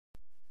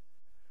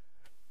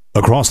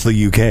Across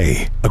the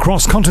UK,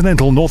 across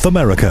continental North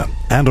America,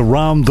 and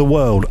around the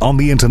world on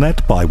the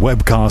internet, by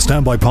webcast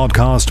and by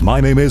podcast,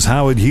 my name is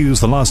Howard Hughes,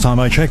 the last time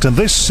I checked, and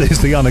this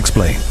is The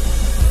Unexplained.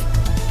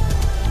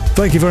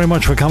 Thank you very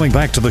much for coming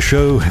back to the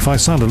show. If I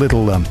sound a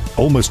little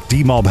almost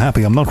demob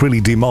happy, I'm not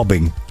really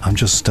demobbing. I'm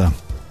just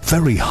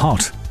very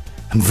hot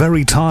and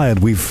very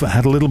tired. We've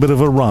had a little bit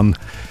of a run,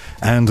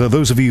 and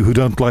those of you who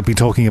don't like me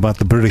talking about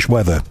the British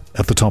weather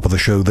at the top of the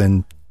show,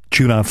 then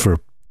tune out for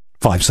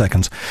 5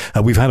 seconds.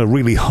 We've had a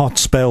really hot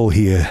spell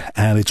here,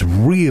 and it's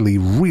really,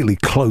 really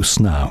close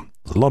now.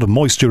 There's a lot of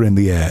moisture in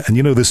the air, and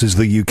you know this is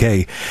the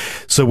UK,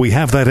 so we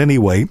have that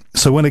anyway.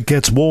 So when it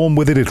gets warm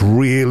with it, it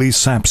really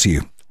saps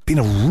you. Been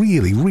a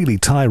really, really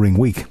tiring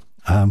week.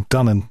 I've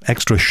done an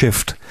extra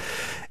shift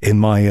in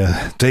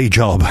my day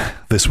job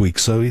this week,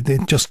 so it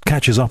just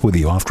catches up with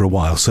you after a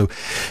while. So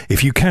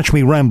if you catch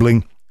me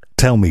rambling,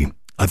 tell me.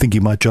 I think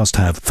you might just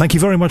have. Thank you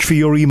very much for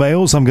your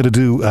emails. I'm going to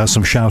do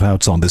some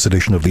shout-outs on this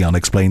edition of The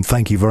Unexplained.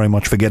 Thank you very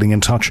much for getting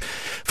in touch,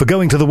 for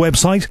going to the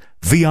website,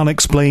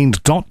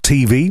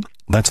 theunexplained.tv.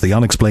 That's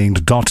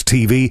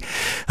theunexplained.tv.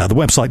 The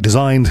website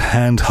designed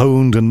and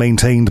honed and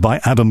maintained by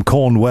Adam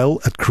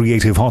Cornwell at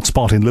Creative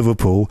Hotspot in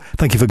Liverpool.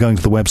 Thank you for going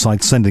to the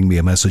website, sending me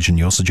a message and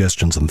your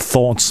suggestions and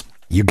thoughts.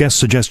 Your guest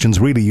suggestions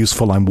really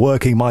useful. I'm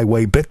working my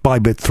way bit by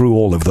bit through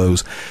all of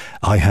those.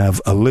 I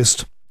have a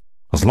list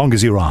as long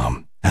as your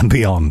arm and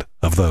beyond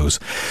of those.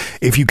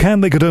 If you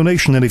can make a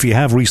donation, and if you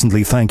have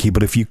recently, thank you,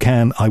 but if you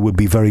can, I would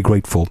be very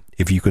grateful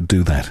if you could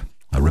do that.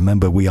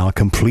 Remember, we are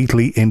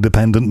completely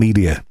independent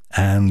media,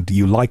 and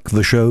you like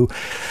the show.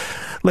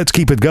 Let's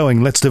keep it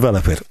going. Let's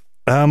develop it.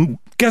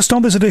 Guest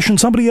on this edition,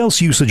 somebody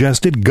else you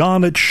suggested,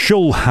 Garnet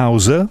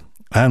Schulhauser,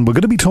 and we're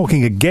going to be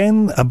talking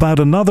again about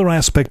another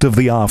aspect of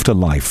the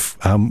afterlife.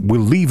 We'll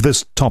leave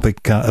this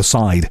topic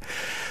aside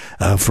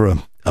for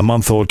a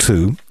month or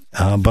two.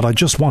 But I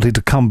just wanted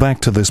to come back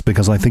to this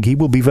because I think he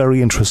will be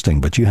very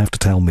interesting, but you have to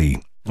tell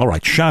me. All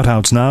right,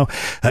 shout-outs now.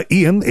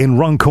 Ian in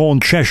Runcorn,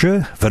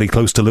 Cheshire, very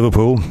close to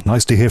Liverpool.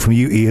 Nice to hear from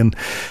you, Ian.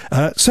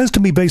 Says to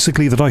me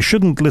basically that I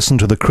shouldn't listen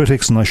to the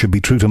critics and I should be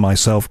true to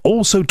myself.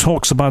 Also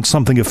talks about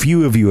something a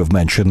few of you have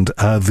mentioned,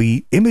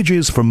 the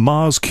images from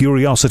Mars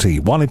Curiosity,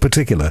 one in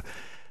particular,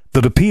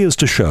 that appears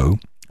to show...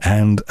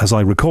 And as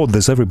I record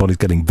this, everybody's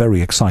getting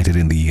very excited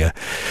in the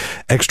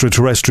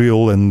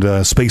extraterrestrial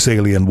and space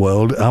alien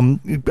world.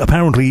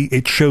 Apparently,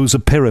 it shows a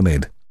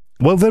pyramid.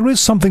 Well, there is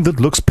something that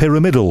looks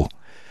pyramidal,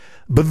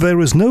 but there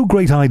is no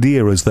great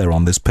idea, is there,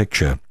 on this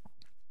picture,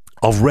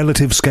 of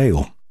relative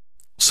scale.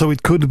 So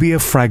it could be a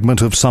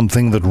fragment of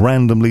something that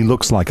randomly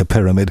looks like a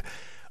pyramid,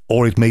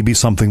 or it may be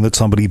something that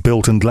somebody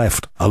built and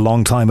left a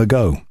long time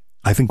ago.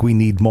 I think we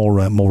need more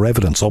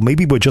evidence, or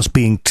maybe we're just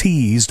being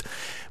teased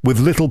with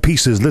little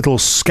pieces, little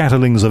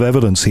scatterlings of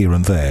evidence here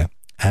and there,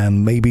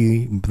 and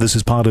maybe this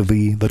is part of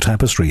the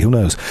tapestry, who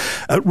knows.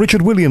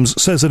 Richard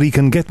Williams says that he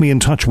can get me in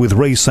touch with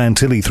Ray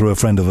Santilli through a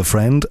friend of a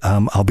friend.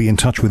 I'll be in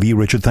touch with you,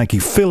 Richard, thank you.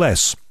 Phil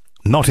S.,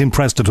 not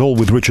impressed at all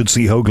with Richard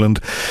C.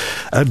 Hoagland.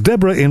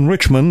 Deborah in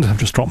Richmond, I've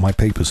just dropped my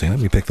papers here, let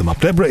me pick them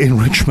up. Deborah in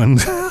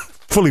Richmond...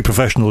 Fully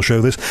professional show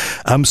this,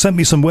 sent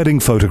me some wedding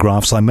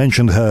photographs. I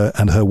mentioned her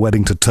and her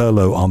wedding to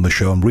Turlo on the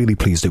show. I'm really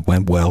pleased it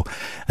went well.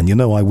 And you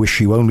know I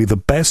wish you only the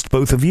best,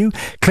 both of you.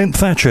 Clint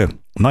Thatcher,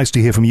 nice to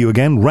hear from you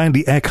again.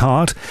 Randy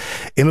Eckhart,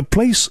 in a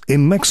place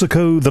in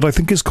Mexico that I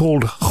think is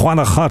called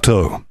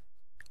Guanajuato.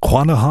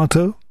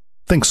 Guanajuato?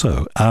 Think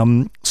so.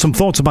 Some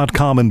thoughts about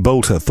Carmen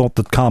Bolter. Thought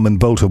that Carmen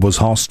Bolter was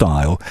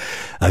hostile.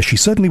 She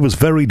certainly was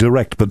very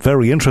direct, but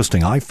very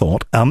interesting, I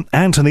thought.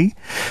 Anthony,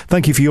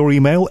 thank you for your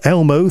email.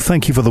 Elmo,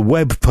 thank you for the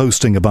web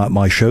posting about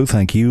my show.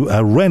 Thank you.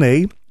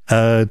 Rene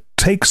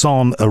takes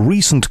on a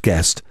recent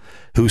guest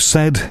who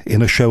said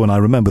in a show, and I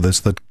remember this,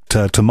 that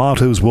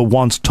tomatoes were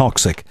once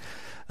toxic.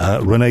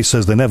 Rene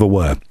says they never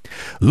were.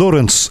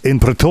 Lawrence in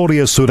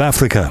Pretoria, South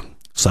Africa.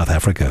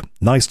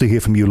 Nice to hear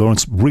from you,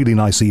 Lawrence. Really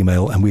nice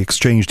email, and we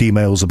exchanged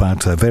emails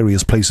about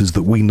various places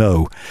that we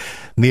know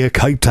near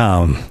Cape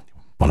Town,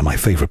 one of my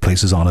favourite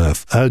places on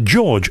earth.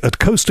 George at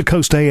Coast to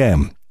Coast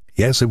AM.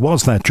 Yes, it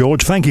was that,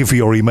 George. Thank you for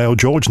your email,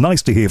 George.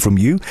 Nice to hear from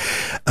you.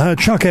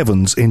 Chuck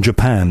Evans in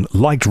Japan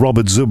liked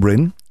Robert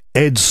Zubrin.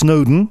 Ed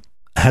Snowden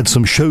had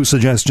some show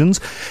suggestions.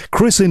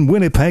 Chris in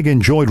Winnipeg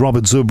enjoyed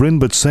Robert Zubrin,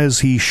 but says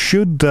he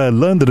should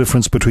learn the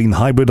difference between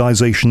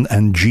hybridization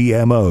and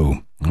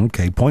GMO.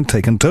 Okay, point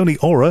taken. Tony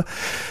Ora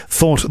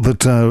thought that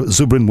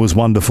Zubrin was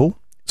wonderful.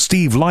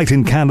 Steve Light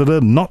in Canada,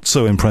 not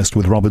so impressed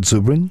with Robert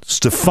Zubrin.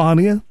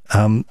 Stefania,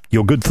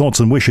 your good thoughts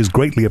and wishes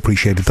greatly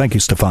appreciated. Thank you,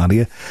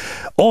 Stefania.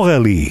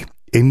 Aurélie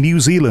in New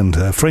Zealand,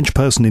 a French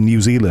person in New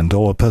Zealand,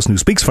 or a person who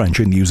speaks French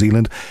in New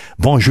Zealand.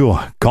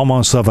 Bonjour,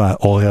 comment ça va,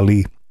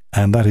 Aurélie?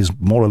 And that is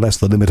more or less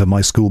the limit of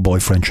my schoolboy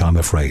French, I'm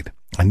afraid.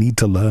 I need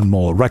to learn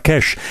more.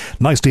 Rakesh,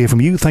 nice to hear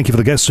from you. Thank you for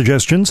the guest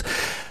suggestions.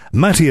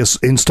 Matthias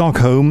in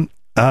Stockholm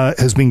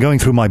has been going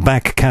through my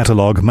back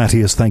catalogue.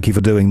 Matthias, thank you for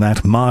doing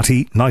that.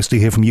 Marty, nice to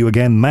hear from you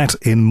again. Matt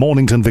in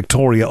Mornington,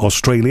 Victoria,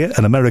 Australia,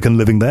 an American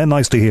living there.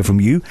 Nice to hear from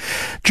you.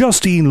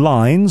 Justine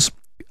Lines,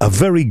 a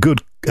very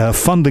good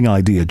funding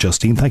idea,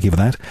 Justine. Thank you for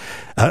that.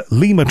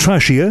 Lima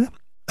Trashia,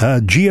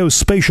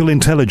 geospatial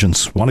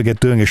intelligence. Want to get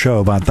doing a show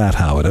about that,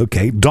 Howard.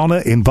 Okay.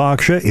 Donna in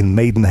Berkshire, in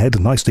Maidenhead.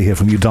 Nice to hear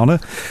from you, Donna.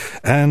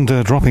 And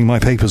dropping my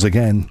papers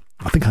again.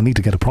 I think I need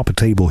to get a proper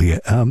table here.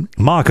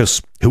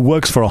 Marcus, who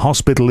works for a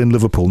hospital in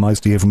Liverpool. Nice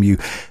to hear from you.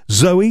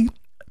 Zoe,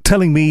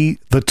 telling me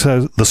that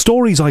the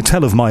stories I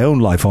tell of my own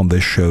life on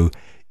this show,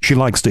 she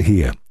likes to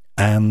hear.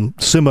 And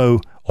Simo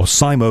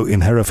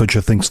in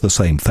Herefordshire thinks the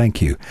same.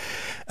 Thank you.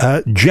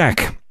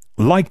 Jack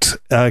liked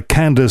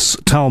Candace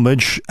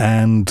Talmadge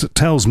and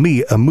tells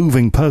me a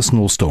moving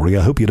personal story.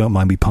 I hope you don't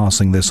mind me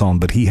passing this on,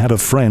 but he had a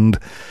friend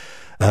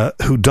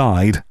who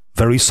died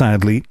very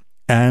sadly,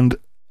 and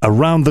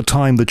around the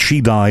time that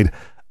she died,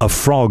 a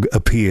frog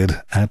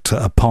appeared at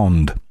a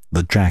pond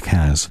that Jack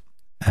has.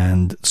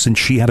 And since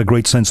she had a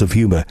great sense of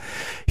humour,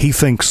 he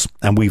thinks,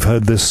 and we've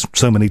heard this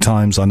so many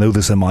times, I know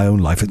this in my own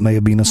life, it may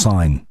have been a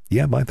sign.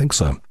 Yeah, I think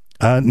so.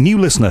 New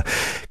listener,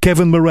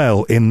 Kevin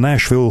Morrell in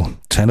Nashville,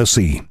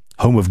 Tennessee,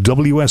 home of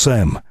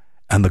WSM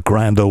and the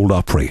Grand Ole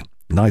Opry.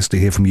 Nice to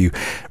hear from you.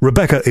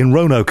 Rebecca in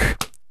Roanoke,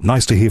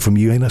 nice to hear from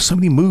you. You know, so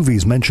many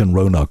movies mention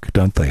Roanoke,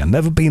 don't they? I've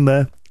never been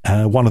there.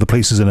 One of the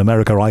places in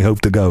America I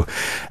hope to go.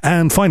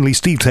 And finally,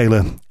 Steve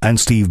Taylor and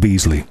Steve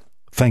Beasley.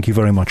 Thank you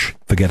very much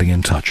for getting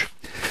in touch.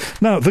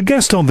 Now, the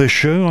guest on this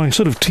show, I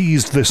sort of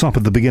teased this up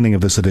at the beginning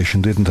of this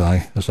edition, didn't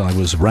I? As I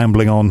was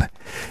rambling on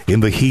in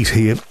the heat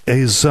here,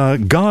 is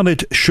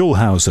Garnet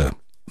Schulhauser.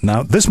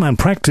 Now, this man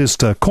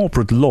practiced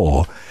corporate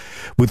law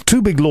with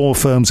two big law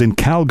firms in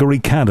Calgary,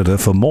 Canada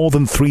for more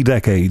than 3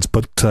 decades,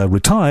 but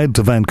retired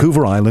to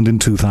Vancouver Island in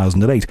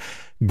 2008.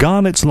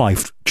 Garnet's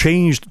life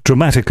changed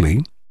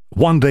dramatically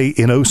one day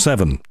in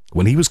 2007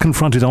 when he was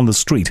confronted on the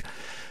street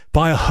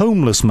by a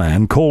homeless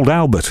man called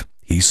Albert.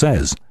 He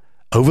says,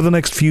 over the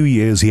next few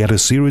years, he had a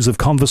series of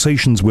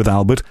conversations with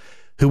Albert,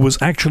 who was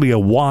actually a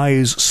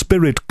wise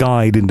spirit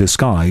guide in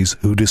disguise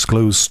who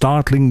disclosed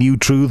startling new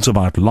truths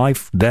about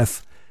life,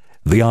 death,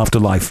 the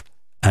afterlife,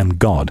 and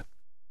God.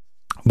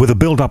 With a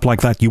build-up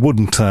like that, you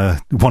wouldn't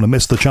want to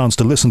miss the chance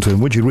to listen to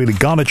him, would you really?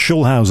 Garnet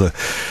Schulhauser.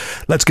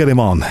 Let's get him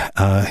on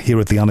here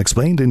at the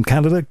Unexplained in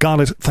Canada.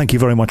 Garnet, thank you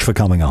very much for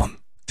coming on.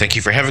 Thank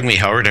you for having me,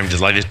 Howard. I'm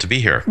delighted to be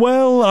here.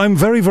 Well, I'm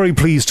very, very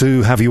pleased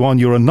to have you on.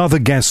 You're another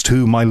guest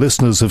who my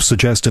listeners have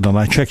suggested, and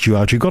I checked you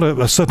out. You've got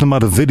a certain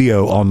amount of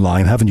video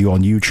online, haven't you,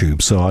 on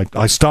YouTube? So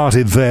I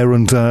started there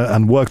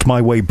and worked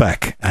my way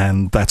back,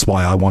 and that's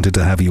why I wanted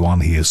to have you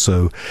on here.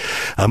 So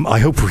I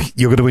hope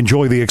you're going to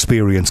enjoy the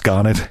experience,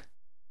 Garnet.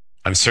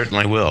 I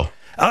certainly will.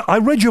 I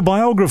read your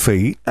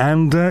biography,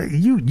 and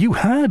you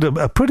had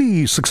a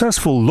pretty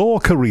successful law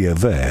career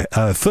there,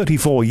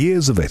 34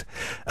 years of it.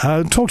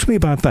 Talk to me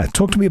about that.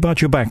 Talk to me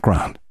about your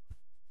background.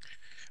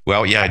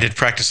 Well, yeah, I did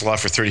practice law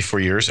for 34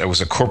 years. I was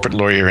a corporate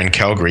lawyer in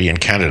Calgary in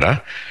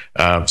Canada,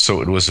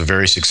 so it was a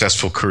very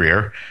successful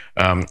career.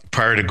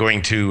 Prior to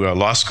going to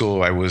law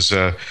school, I was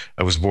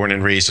born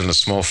and raised on a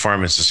small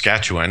farm in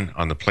Saskatchewan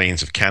on the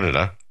plains of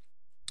Canada,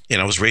 and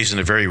I was raised in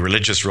a very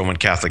religious Roman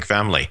Catholic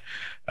family.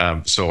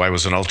 So I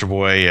was an altar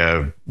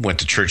boy, went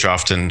to church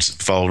often,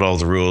 followed all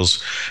the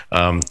rules.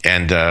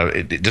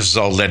 This is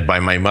all led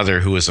by my mother,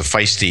 who is a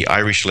feisty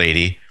Irish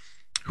lady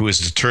who is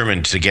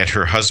determined to get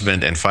her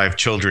husband and 5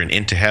 children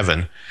into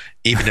heaven,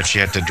 even if she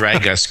had to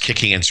drag us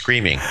kicking and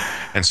screaming.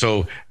 And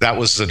so that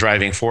was the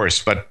driving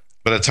force. But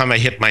by the time I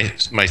hit my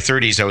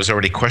 30s, I was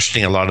already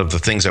questioning a lot of the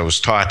things I was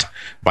taught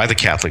by the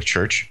Catholic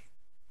Church.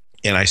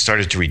 And I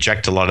started to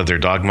reject a lot of their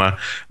dogma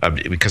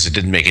because it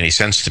didn't make any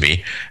sense to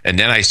me. And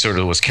then I sort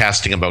of was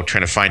casting about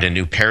trying to find a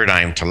new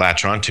paradigm to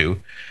latch onto.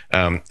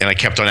 And I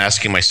kept on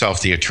asking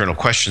myself the eternal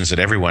questions that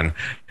everyone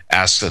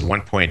asks at one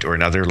point or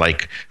another,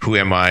 like, who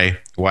am I?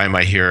 Why am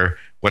I here?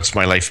 What's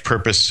my life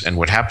purpose? And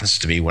what happens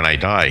to me when I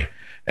die?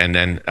 And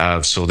then,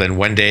 so then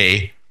one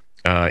day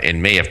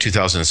in May of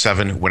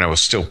 2007, when I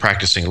was still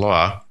practicing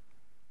law,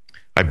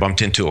 I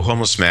bumped into a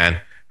homeless man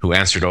who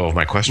answered all of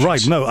my questions.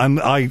 Right, no, and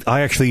I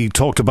actually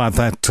talked about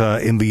that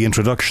in the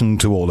introduction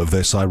to all of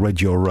this. I read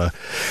your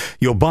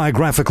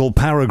biographical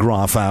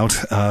paragraph out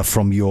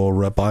from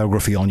your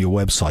biography on your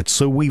website.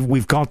 So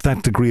we've got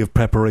that degree of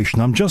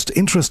preparation. I'm just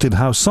interested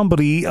how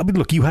somebody, I mean,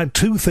 look, you had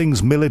 2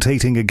 things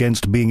militating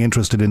against being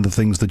interested in the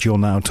things that you're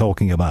now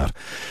talking about.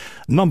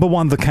 Number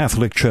one, the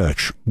Catholic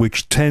Church,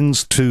 which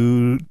tends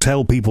to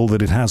tell people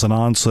that it has an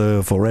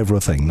answer for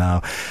everything.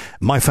 Now,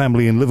 my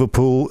family in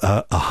Liverpool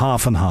are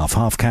half and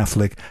half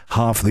Catholic,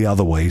 half the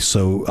other way.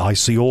 So I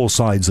see all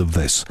sides of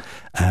this.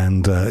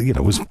 And,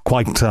 it was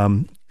quite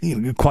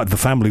the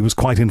family was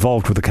quite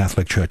involved with the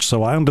Catholic Church.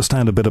 So I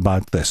understand a bit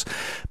about this.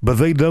 But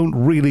they don't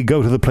really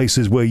go to the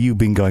places where you've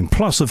been going.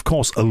 Plus, of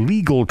course, a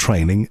legal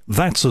training,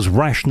 that's as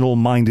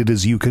rational-minded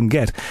as you can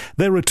get.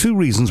 There are 2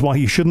 reasons why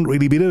you shouldn't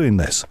really be doing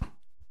this.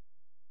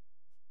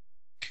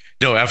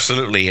 No,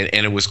 absolutely,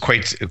 and it was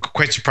quite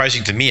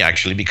surprising to me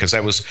actually, because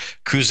I was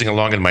cruising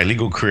along in my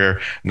legal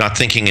career, not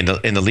thinking in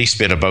the least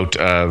bit about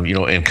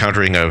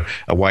encountering a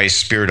wise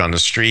spirit on the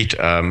street,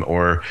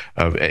 or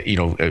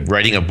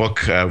writing a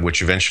book,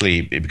 which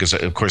eventually, because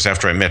of course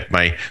after I met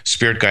my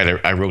spirit guide,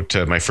 I wrote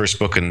my first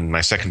book and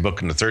my second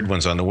book, and the third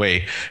one's on the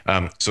way.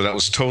 So that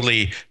was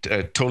totally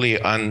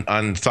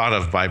unthought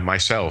of by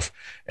myself,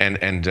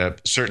 and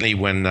certainly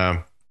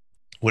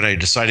when I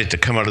decided to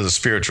come out of the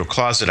spiritual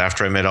closet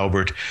after I met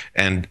Albert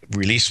and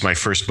release my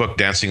first book,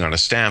 Dancing on a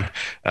Stamp,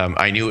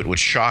 I knew it would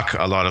shock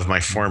a lot of my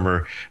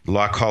former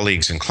law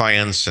colleagues and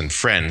clients and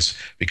friends,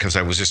 because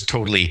I was just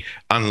totally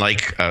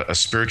unlike a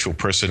spiritual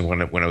person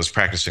when I was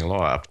practicing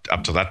law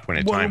up to that point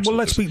in time. Well,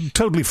 let's be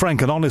totally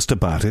frank and honest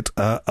about it.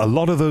 A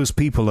lot of those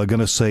people are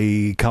going to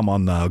say, come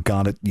on now,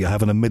 Garnet, you're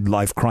having a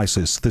midlife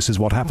crisis. This is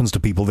what happens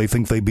to people. They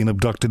think they've been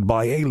abducted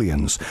by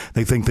aliens.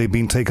 They think they've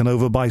been taken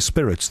over by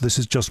spirits. This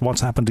is just what's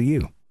happened to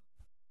you.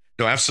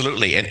 No,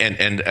 absolutely,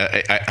 and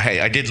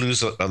I did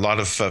lose a lot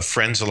of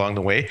friends along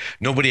the way.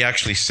 Nobody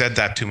actually said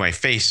that to my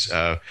face,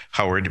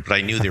 Howard, but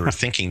I knew they were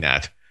thinking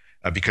that.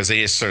 Because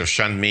they just sort of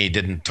shunned me,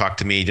 didn't talk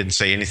to me, didn't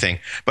say anything.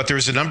 But there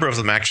was a number of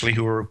them actually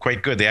who were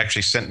quite good. They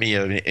actually sent me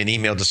an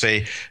email to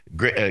say,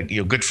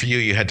 good for you.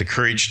 You had the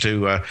courage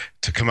to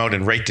come out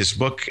and write this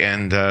book,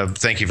 and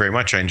thank you very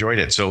much. I enjoyed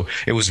it. So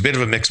it was a bit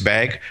of a mixed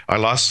bag. I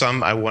lost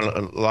some. I won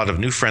a lot of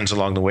new friends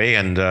along the way,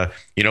 and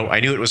I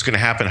knew it was going to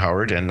happen,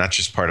 Howard, and that's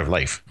just part of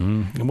life.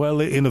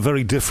 Well, in a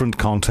very different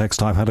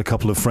context, I've had a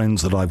couple of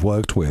friends that I've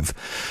worked with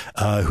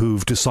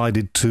who've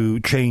decided to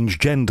change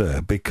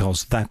gender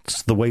because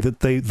that's the way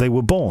that they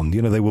were born.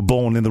 They were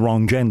born in the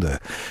wrong gender,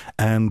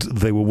 and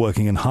they were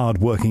working in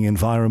hard-working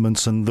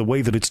environments, and the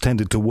way that it's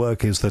tended to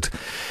work is that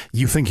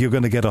you think you're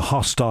going to get a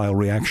hostile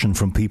reaction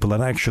from people,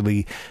 and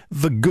actually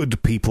the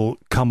good people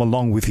come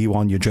along with you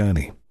on your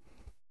journey.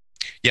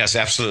 Yes,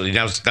 absolutely.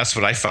 That's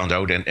what I found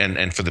out.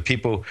 And for the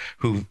people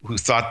who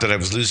thought that I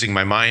was losing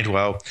my mind,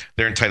 well,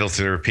 they're entitled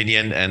to their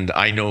opinion. And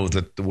I know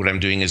that what I'm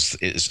doing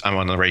is I'm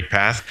on the right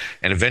path.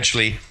 And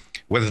eventually,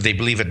 whether they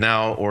believe it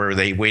now or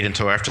they wait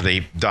until after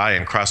they die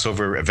and cross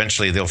over,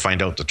 eventually they'll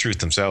find out the truth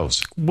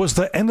themselves. Was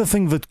there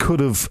anything that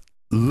could have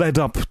led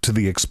up to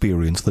the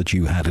experience that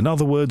you had? In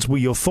other words, were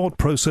your thought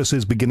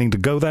processes beginning to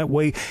go that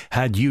way?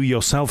 Had you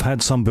yourself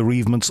had some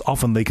bereavements?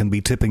 Often they can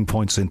be tipping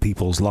points in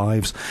people's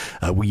lives.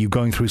 Were you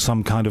going through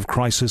some kind of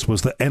crisis?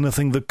 Was there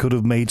anything that could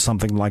have made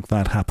something like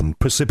that happen?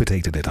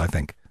 Precipitated it, I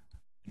think.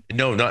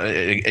 No, not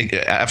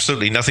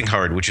absolutely nothing,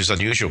 Howard, which is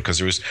unusual because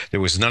there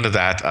was none of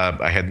that.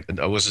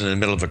 I wasn't in the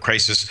middle of a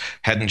crisis.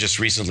 Hadn't just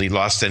recently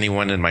lost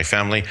anyone in my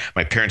family.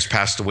 My parents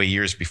passed away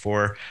years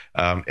before,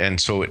 and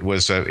so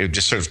it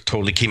just sort of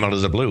totally came out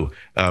of the blue.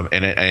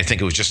 And I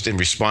think it was just in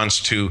response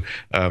to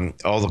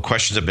all the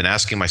questions I've been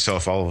asking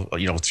myself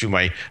through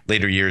my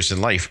later years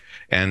in life.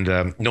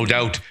 And no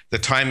doubt the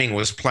timing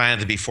was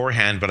planned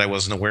beforehand, but I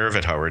wasn't aware of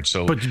it, Howard.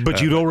 So,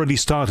 but you'd already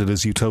started,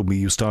 as you told me,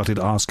 you started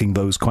asking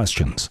those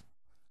questions.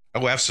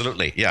 Oh,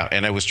 absolutely. Yeah.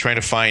 And I was trying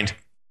to find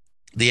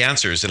the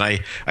answers. And I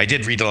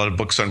did read a lot of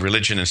books on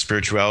religion and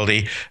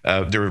spirituality.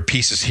 There were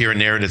pieces here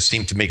and there that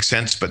seemed to make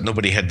sense, but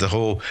nobody had the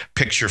whole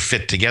picture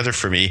fit together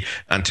for me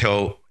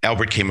until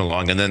Albert came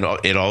along, and then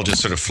it all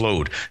just sort of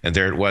flowed. And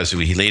there it was.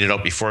 He laid it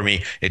out before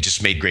me. It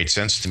just made great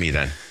sense to me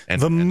then.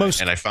 And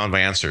I found my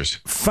answers.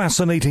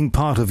 Fascinating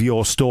part of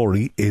your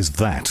story is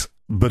that.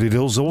 But it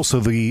is also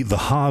the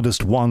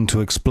hardest one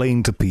to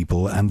explain to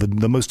people and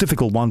the most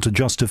difficult one to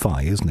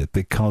justify, isn't it?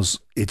 Because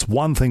it's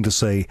one thing to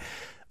say,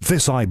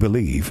 this I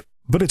believe,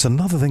 but it's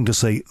another thing to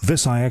say,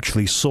 this I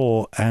actually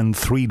saw and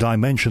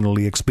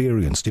three-dimensionally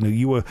experienced.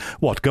 You were,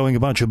 going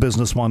about your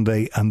business one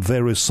day, and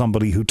there is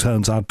somebody who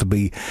turns out to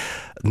be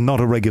not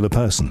a regular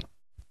person.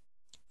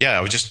 Yeah,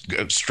 I was just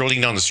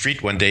strolling down the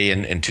street one day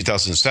in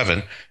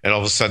 2007, and all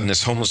of a sudden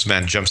this homeless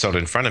man jumps out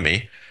in front of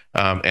me.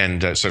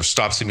 And sort of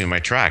stops me in my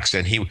tracks.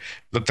 And he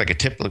looked like a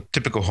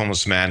typical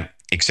homeless man,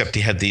 except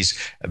he had these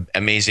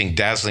amazing,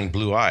 dazzling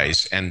blue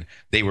eyes, and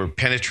they were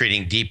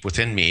penetrating deep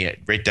within me,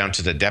 right down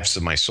to the depths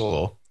of my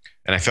soul.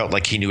 And I felt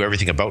like he knew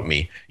everything about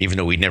me, even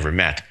though we'd never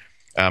met.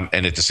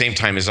 And at the same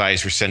time, his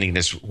eyes were sending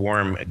this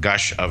warm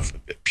gush of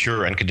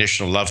pure,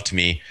 unconditional love to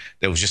me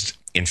that was just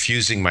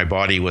infusing my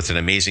body with an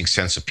amazing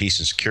sense of peace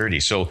and security.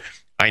 So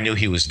I knew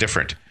he was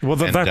different. Well,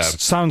 that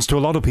sounds to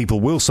a lot of people,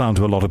 will sound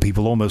to a lot of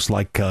people almost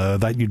like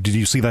that. Did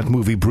you see that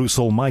movie Bruce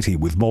Almighty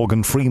with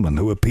Morgan Freeman,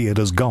 who appeared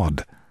as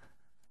God?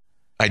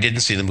 I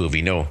didn't see the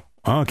movie, no.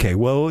 Okay,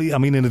 well, I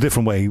mean, in a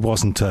different way. He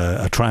wasn't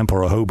a tramp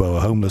or a hobo, a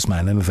homeless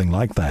man, anything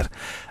like that.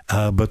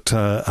 But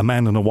a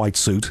man in a white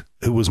suit,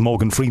 who was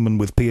Morgan Freeman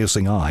with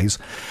piercing eyes,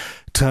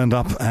 turned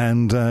up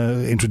and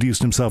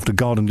introduced himself to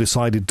God and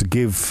decided to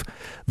give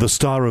the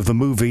star of the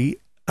movie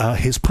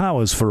his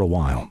powers for a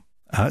while.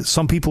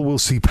 Some people will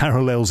see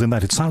parallels in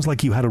that. It sounds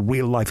like you had a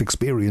real-life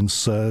experience,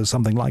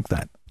 something like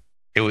that.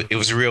 It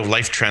was a real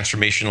life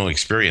transformational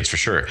experience for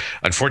sure.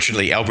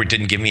 Unfortunately, Albert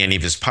didn't give me any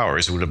of his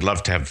powers. I would have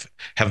loved to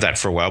have that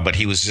for a while, but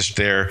he was just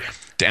there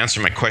to answer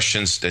my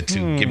questions, to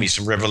give me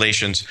some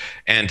revelations,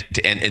 and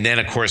then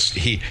of course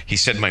he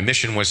said my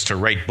mission was to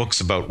write books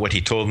about what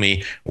he told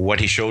me, what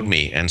he showed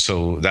me, and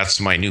so that's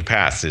my new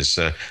path, is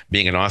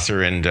being an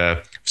author and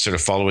sort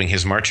of following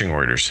his marching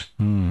orders.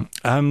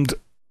 And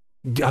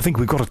I think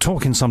we've got to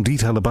talk in some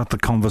detail about the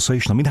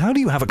conversation. I mean, how do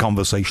you have a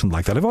conversation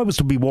like that? If I was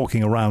to be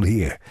walking around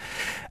here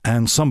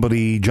and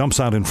somebody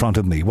jumps out in front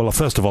of me, well,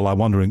 first of all, we're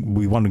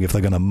wondering if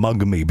they're going to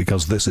mug me,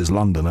 because this is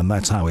London and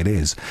that's how it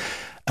is.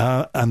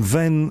 And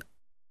then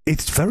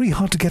it's very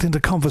hard to get into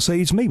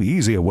conversations. It's maybe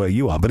easier where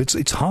you are, but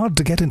it's hard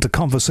to get into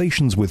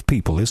conversations with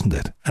people, isn't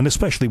it? And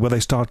especially where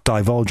they start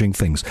divulging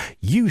things.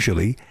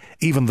 Usually,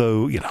 even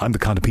though, I'm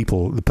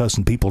the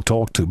person people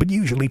talk to, but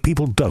usually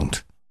people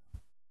don't.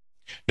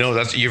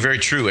 No, you're very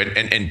true.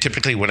 And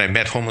typically when I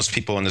met homeless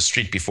people on the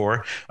street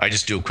before, I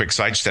just do a quick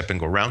sidestep and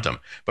go around them.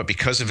 But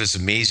because of his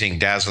amazing,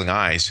 dazzling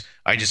eyes,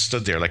 I just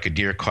stood there like a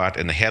deer caught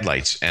in the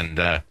headlights and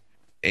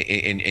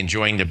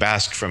enjoying the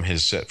bask from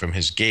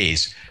his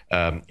gaze.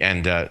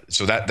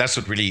 So that's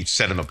what really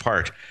set him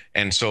apart.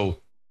 And so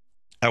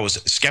I was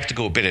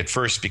skeptical a bit at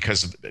first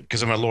because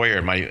I'm a lawyer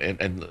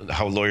and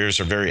how lawyers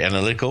are very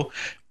analytical.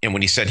 And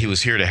when he said he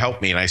was here to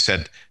help me, and I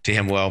said to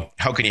him, well,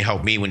 how can you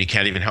help me when you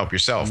can't even help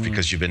yourself?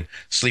 Because you've been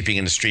sleeping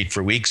in the street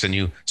for weeks and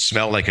you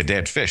smell like a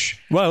dead fish.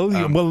 Well,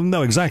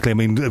 no, exactly. I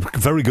mean,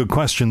 very good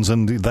questions,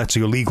 and that's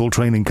your legal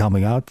training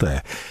coming out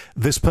there.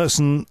 This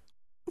person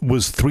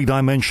was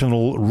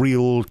three-dimensional,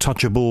 real,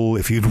 touchable,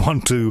 if you'd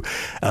want to,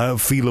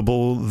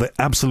 feelable,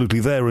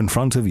 absolutely there in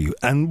front of you.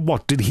 And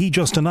what, did he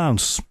just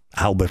announce,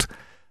 Albert,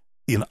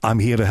 I'm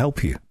here to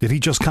help you? Did he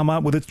just come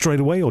out with it straight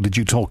away, or did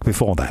you talk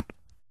before that?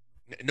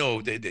 No,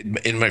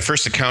 in my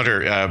first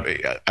encounter,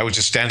 I was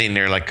just standing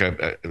there like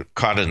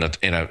caught in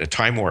a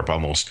time warp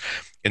almost.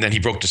 And then he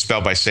broke the spell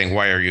by saying,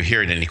 "Why are you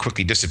here?" And then he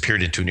quickly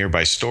disappeared into a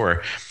nearby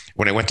store.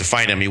 When I went to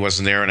find him, he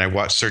wasn't there. And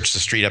I searched the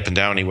street up and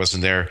down. He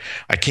wasn't there.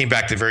 I came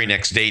back the very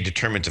next day,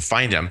 determined to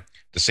find him,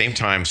 the same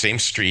time, same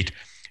street.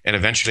 And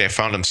eventually I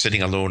found him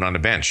sitting alone on a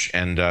bench.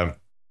 And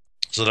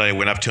so that I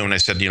went up to him and I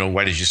said,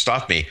 why did you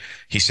stop me?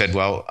 He said,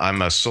 well, I'm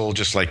a soul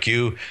just like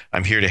you.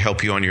 I'm here to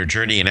help you on your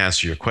journey and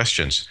answer your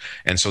questions.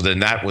 And so then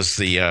that was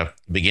the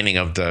beginning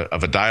of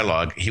a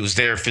dialogue. He was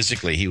there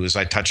physically.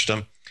 I touched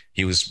him.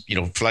 He was,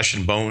 flesh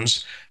and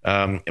bones.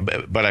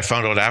 But I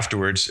found out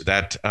afterwards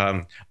that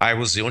I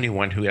was the only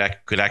one who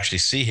could actually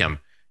see him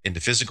in the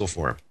physical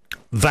form.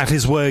 That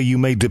is where you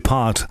may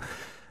depart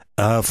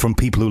from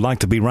people who like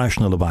to be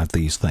rational about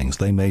these things.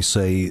 They may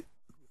say,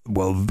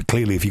 well,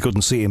 clearly, if you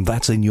couldn't see him,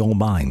 that's in your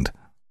mind.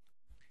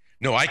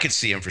 No, I could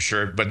see him for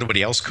sure, but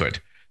nobody else could.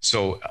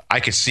 So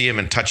I could see him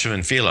and touch him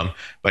and feel him,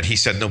 but he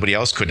said nobody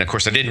else could. And of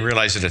course, I didn't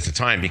realize it at the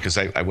time because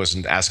I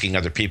wasn't asking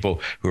other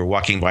people who were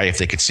walking by if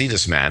they could see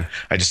this man.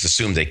 I just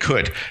assumed they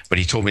could. But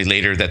he told me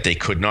later that they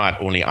could not,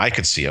 only I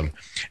could see him.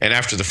 And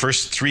after the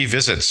first 3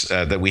 visits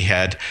that we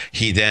had,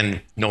 he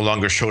then no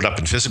longer showed up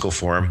in physical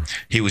form.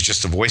 He was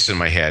just a voice in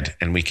my head,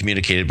 and we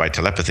communicated by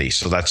telepathy.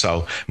 So that's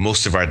how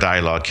most of our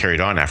dialogue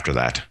carried on after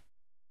that.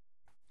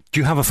 Do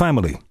you have a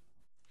family?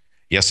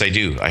 Yes, I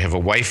do. I have a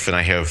wife, and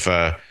I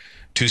have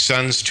 2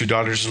 sons, 2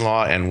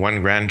 daughters-in-law, and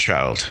 1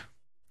 grandchild.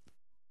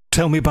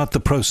 Tell me about the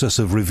process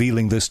of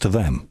revealing this to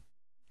them.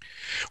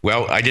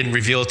 Well, I didn't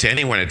reveal it to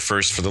anyone at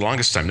first for the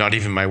longest time, not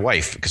even my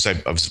wife, because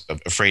I was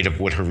afraid of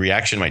what her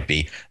reaction might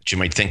be. She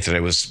might think that I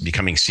was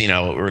becoming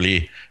senile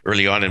early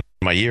on in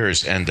my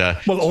years. And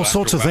all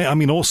sorts of things. I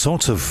mean, all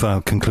sorts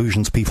of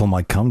conclusions people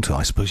might come to.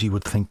 I suppose you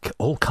would think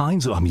all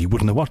kinds of. I mean, you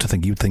wouldn't know what to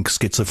think. You'd think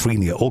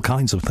schizophrenia, all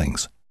kinds of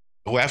things.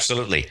 Oh,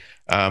 absolutely.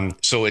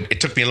 So it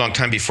took me a long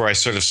time before I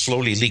sort of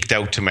slowly leaked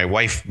out to my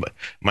wife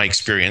my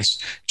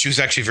experience. She was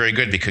actually very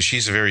good because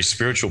she's a very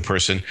spiritual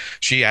person.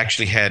 She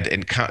actually had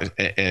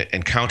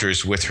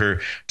encounters with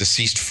her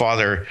deceased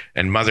father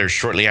and mother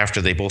shortly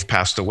after they both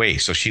passed away.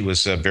 So she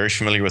was very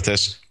familiar with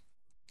this.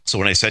 So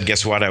when I said,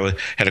 guess what, I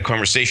had a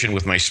conversation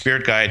with my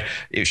spirit guide.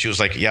 She was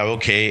like, yeah,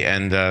 okay.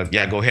 And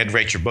yeah, go ahead,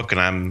 write your book.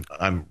 And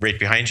I'm right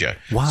behind you.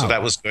 Wow. So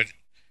that was good.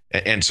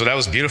 And so that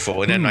was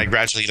beautiful. And then I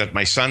gradually let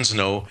my sons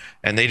know,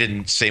 and they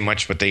didn't say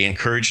much, but they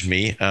encouraged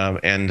me.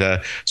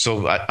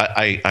 So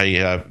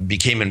I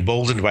became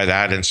emboldened by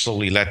that and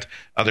slowly let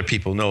other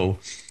people know.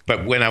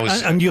 But when I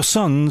was... And your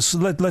sons,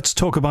 let's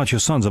talk about your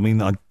sons. I mean,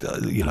 a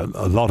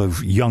lot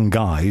of young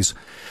guys,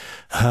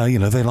 they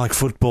like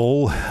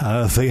football,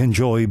 they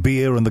enjoy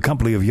beer and the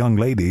company of young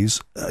ladies.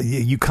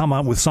 You come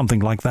out with something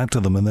like that to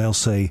them and they'll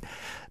say,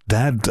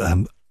 Dad,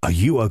 are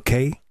you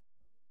okay?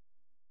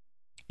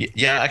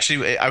 Yeah,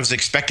 actually, I was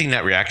expecting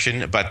that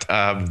reaction, but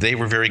they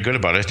were very good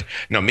about it.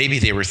 No, maybe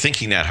they were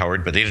thinking that,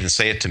 Howard, but they didn't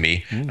say it to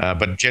me.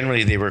 But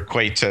generally, they were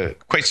quite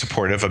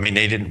supportive. I mean,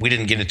 we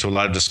didn't get into a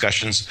lot of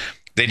discussions.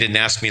 They didn't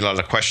ask me a lot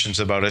of questions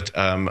about it.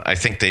 I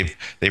think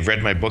they've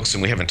read my books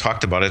and we haven't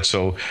talked about it.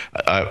 So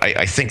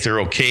I think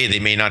they're okay. They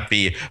may not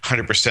be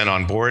 100%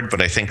 on board,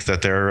 but I think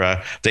that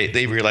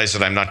they realize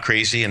that I'm not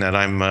crazy and that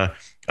I'm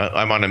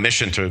I'm on a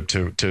mission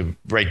to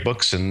write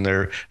books, and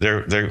they're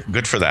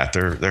good for that.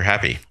 They're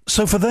happy.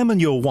 So for them and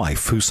your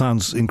wife, who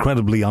sounds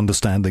incredibly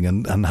understanding,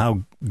 and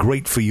how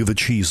great for you that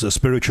she's a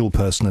spiritual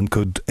person and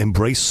could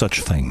embrace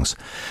such things.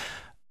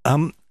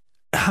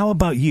 How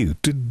about you?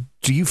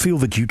 Do you feel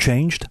that you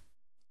changed?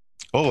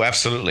 Oh,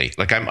 absolutely.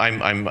 Like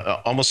I'm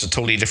almost a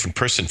totally different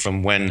person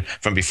from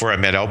before I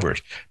met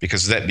Albert,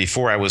 because that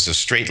before I was a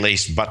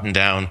straight-laced,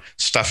 button-down,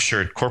 stuffed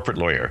shirt corporate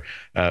lawyer,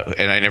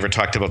 and I never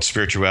talked about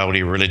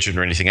spirituality or religion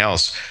or anything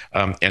else.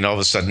 And all of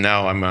a sudden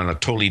now I'm on a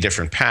totally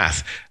different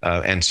path,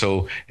 and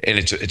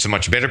it's a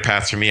much better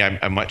path for me.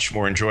 I much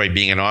more enjoy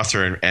being an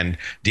author and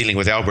dealing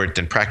with Albert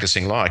than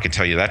practicing law. I can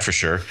tell you that for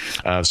sure.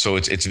 So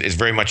it's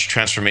very much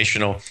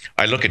transformational.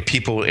 I look at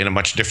people in a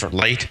much different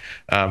light,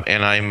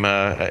 and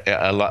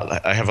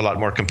I have a lot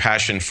more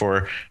compassion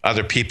for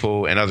other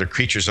people and other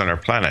creatures on our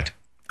planet.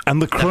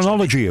 And the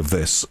chronology of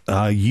this,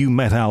 you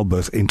met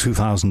Albert in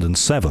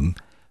 2007,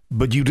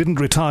 but you didn't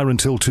retire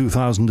until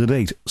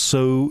 2008.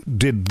 So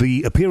did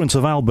the appearance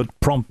of Albert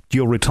prompt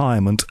your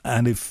retirement?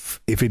 And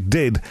if it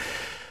did,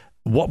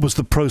 what was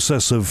the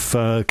process of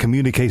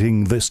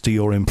communicating this to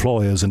your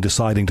employers and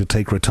deciding to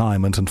take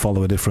retirement and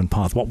follow a different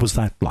path? What was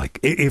that like,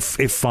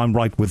 if I'm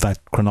right with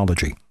that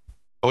chronology?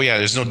 Oh, yeah,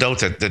 there's no doubt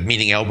that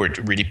meeting Albert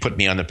really put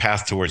me on the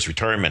path towards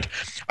retirement.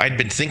 I'd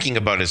been thinking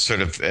about it sort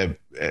of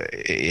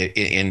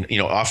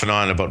off and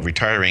on about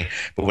retiring.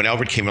 But when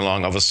Albert came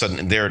along, all of a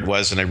sudden there it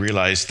was. And I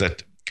realized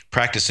that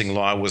practicing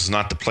law was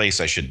not the place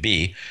I should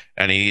be.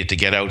 And I needed to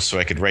get out so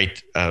I could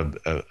write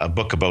a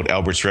book about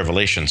Albert's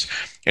revelations.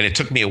 And it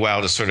took me a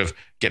while to sort of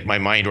get my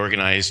mind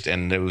organized.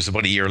 And it was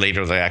about a year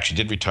later that I actually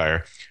did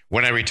retire.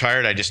 When I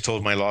retired, I just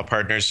told my law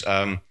partners,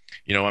 I'm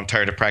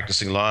tired of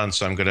practicing law. And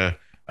so I'm going to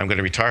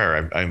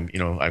retire. I'm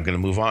going to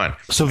move on.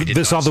 So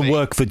this other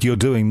work that you're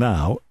doing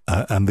now,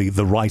 and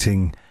the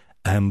writing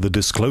and the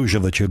disclosure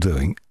that you're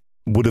doing,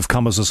 would have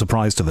come as a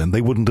surprise to them.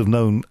 They wouldn't have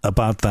known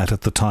about that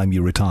at the time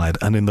you retired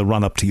and in the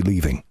run-up to you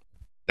leaving.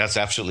 That's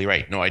absolutely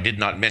right. No, I did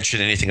not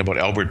mention anything about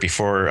Albert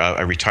before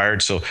I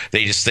retired, so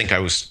they just think I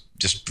was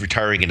just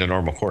retiring in a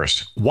normal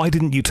course. Why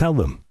didn't you tell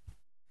them?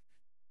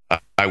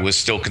 I was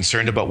still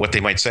concerned about what they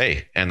might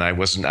say, and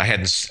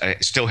I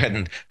still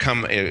hadn't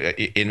come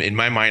in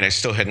my mind. I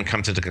still hadn't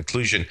come to the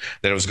conclusion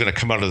that I was going to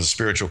come out of the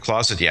spiritual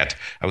closet yet.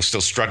 I was still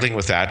struggling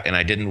with that, and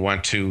I didn't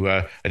want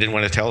to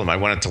tell them. I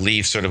wanted to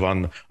leave sort of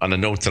on the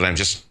note that I'm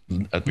just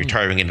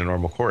retiring in a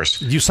normal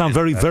course. You sound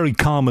very, very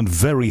calm and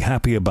very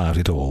happy about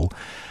it all.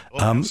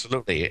 Oh,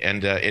 absolutely,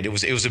 and it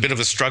was a bit of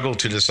a struggle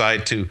to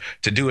decide to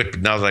do it.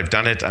 But now that I've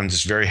done it, I'm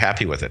just very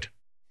happy with it.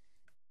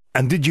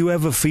 And did you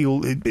ever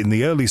feel in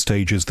the early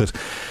stages that,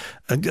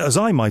 as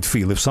I might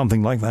feel if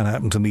something like that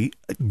happened to me,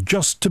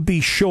 just to be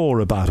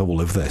sure about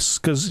all of this,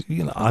 because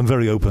I'm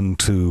very open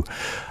to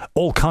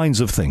all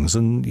kinds of things,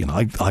 and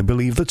I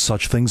believe that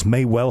such things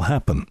may well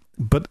happen.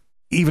 But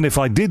even if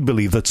I did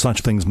believe that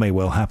such things may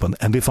well happen,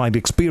 and if I'd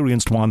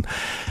experienced one,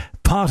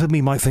 part of me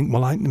might think,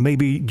 well,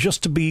 maybe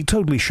just to be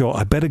totally sure,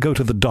 I better go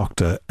to the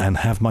doctor and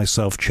have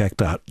myself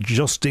checked out,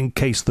 just in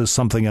case there's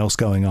something else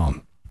going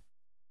on.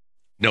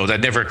 No,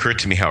 that never occurred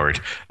to me, Howard.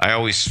 I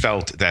always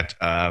felt that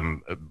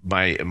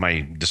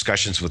my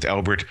discussions with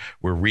Albert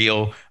were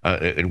real.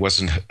 It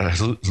wasn't a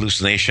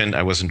hallucination.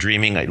 I wasn't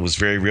dreaming. It was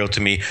very real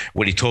to me.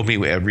 What he told me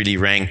really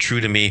rang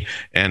true to me,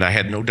 and I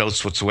had no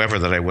doubts whatsoever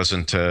that I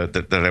wasn't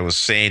that I was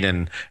sane,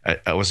 and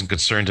I wasn't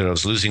concerned that I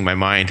was losing my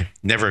mind.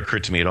 Never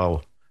occurred to me at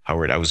all,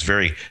 Howard. I was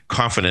very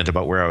confident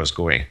about where I was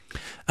going.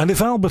 And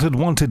if Albert had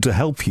wanted to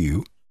help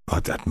you,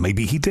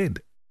 maybe he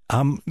did.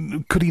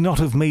 Could he not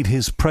have made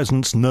his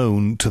presence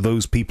known to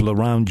those people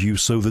around you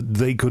so that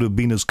they could have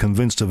been as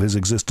convinced of his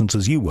existence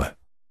as you were?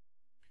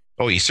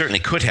 Oh, he certainly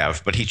could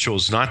have, but he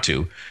chose not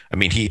to. I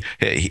mean, he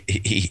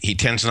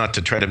tends not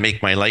to try to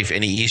make my life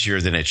any easier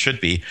than it should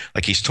be.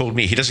 Like he's told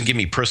me, he doesn't give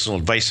me personal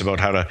advice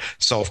about how to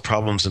solve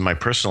problems in my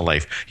personal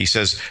life. He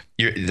says,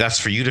 that's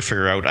for you to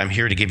figure out. I'm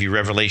here to give you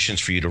revelations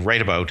for you to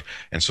write about.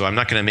 And so I'm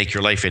not going to make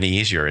your life any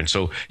easier. And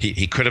so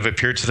he could have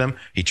appeared to them.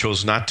 He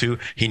chose not to.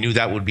 He knew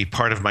that would be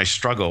part of my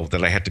struggle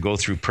that I had to go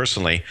through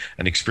personally,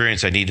 an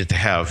experience I needed to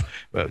have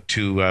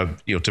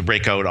to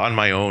break out on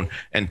my own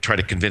and try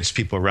to convince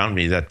people around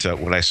me that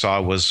what I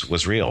saw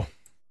was real.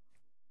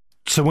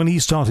 So when he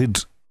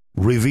started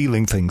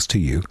revealing things to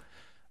you,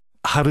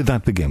 how did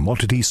that begin? What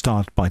did he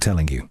start by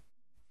telling you?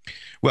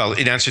 Well,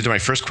 in answer to my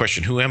first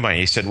question, who am I?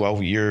 He said,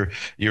 well, you're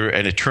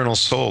an eternal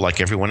soul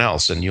like everyone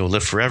else, and you'll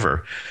live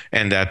forever.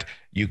 And that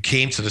you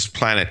came to this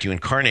planet, you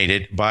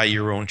incarnated by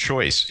your own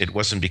choice. It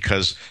wasn't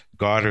because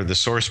God or the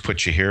source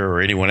put you here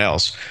or anyone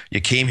else. You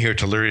came here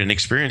to learn and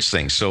experience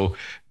things. So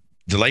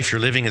the life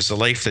you're living is the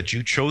life that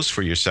you chose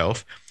for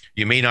yourself.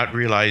 You may not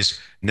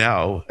realize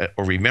now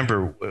or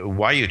remember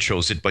why you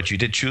chose it, but you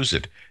did choose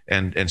it.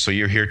 And so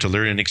you're here to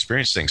learn and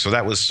experience things. So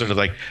that was sort of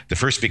like the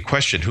first big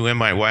question. Who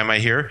am I? Why am I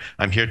here?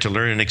 I'm here to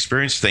learn and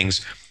experience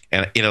things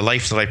in a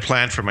life that I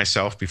planned for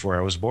myself before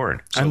I was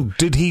born. So, and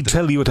did he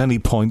tell you at any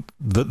point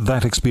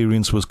that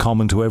experience was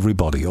common to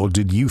everybody, or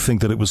did you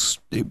think that it was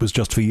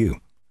just for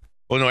you?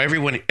 Oh no,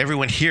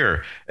 everyone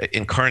here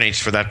incarnates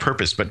for that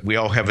purpose, but we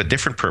all have a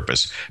different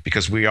purpose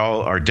because we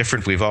all are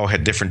different. We've all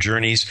had different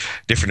journeys,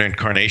 different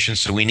incarnations,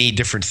 so we need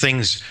different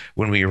things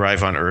when we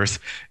arrive on Earth,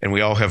 and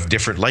we all have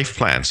different life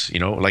plans. You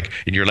know, like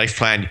in your life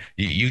plan,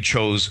 you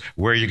chose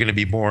where you're going to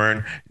be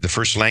born, the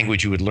first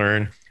language you would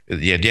learn,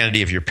 the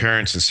identity of your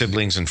parents and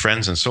siblings and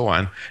friends and so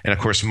on. And of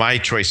course, my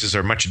choices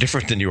are much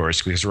different than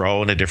yours because we're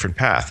all on a different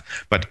path.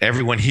 But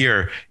everyone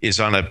here is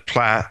on a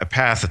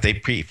path that they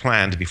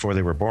pre-planned before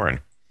they were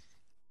born.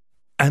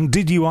 And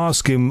did you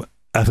ask him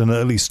at an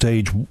early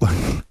stage,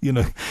 you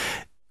know,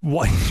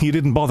 why you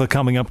didn't bother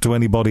coming up to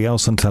anybody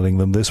else and telling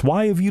them this?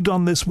 Why have you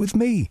done this with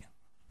me?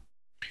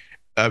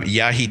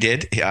 Yeah, he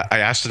did. I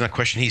asked him that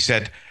question. He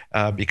said,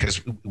 because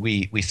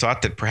we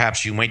thought that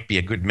perhaps you might be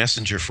a good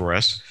messenger for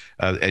us.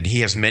 And he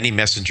has many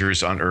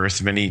messengers on Earth.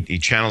 He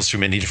channels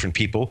through many different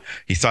people.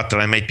 He thought that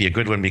I might be a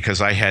good one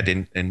because I had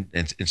in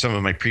some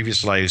of my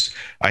previous lives,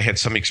 I had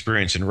some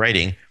experience in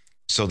writing.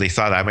 So they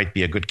thought I might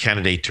be a good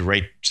candidate to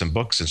write some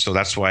books. And so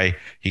that's why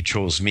he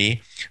chose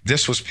me.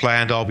 This was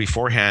planned all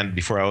beforehand,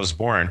 before I was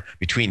born,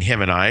 between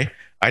him and I.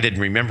 I didn't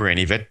remember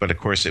any of it, but of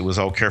course it was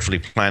all carefully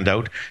planned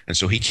out. And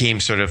so he came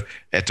sort of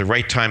at the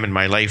right time in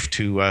my life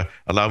to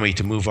allow me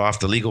to move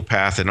off the legal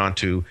path and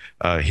onto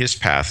his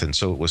path. And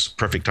so it was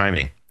perfect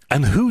timing.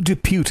 And who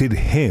deputed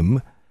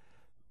him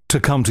to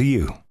come to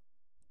you?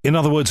 In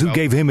other words, who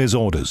gave him his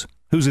orders?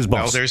 Who's his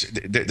boss? Well,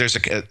 there's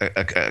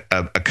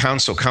a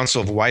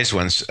council of wise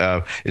ones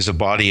is a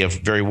body of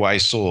very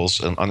wise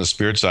souls on the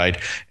spirit side,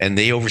 and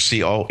they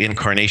oversee all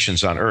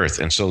incarnations on Earth.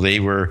 And so they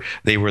were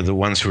the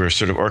ones who were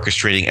sort of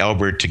orchestrating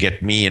Albert to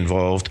get me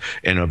involved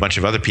and a bunch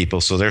of other people.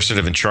 So they're sort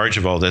of in charge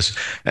of all this,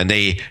 and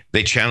they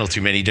channel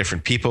through many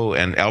different people.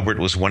 And Albert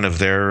was one of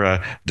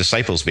their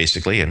disciples,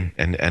 basically,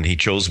 and he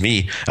chose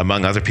me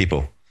among other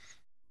people.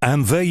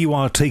 And there you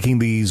are taking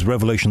these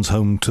revelations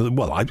home to,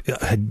 well,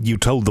 you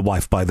told the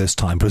wife by this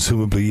time,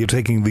 presumably. You're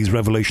taking these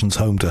revelations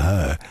home to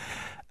her.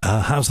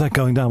 How's that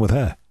going down with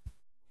her?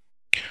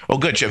 Oh,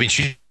 good. I mean,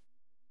 she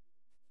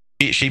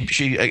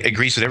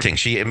agrees with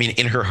everything.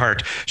 In her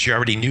heart, she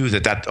already knew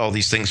that all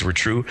these things were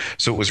true.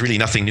 So it was really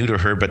nothing new to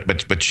her.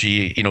 But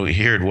she,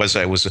 here it was.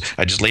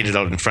 I just laid it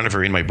out in front of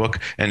her in my book,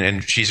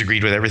 and she's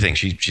agreed with everything.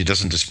 She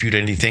doesn't dispute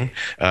anything.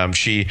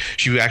 She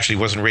actually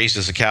wasn't raised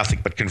as a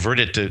Catholic, but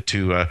converted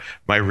to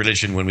my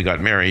religion when we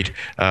got married.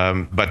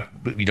 But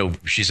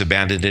she's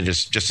abandoned it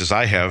just as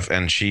I have,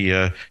 and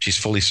she's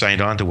fully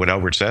signed on to what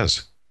Albert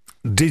says.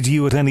 Did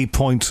you at any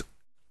point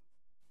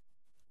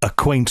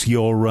acquaint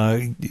your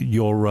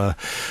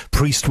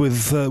priest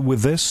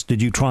with this? Did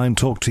you try and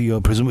talk to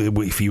your,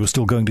 presumably, if you were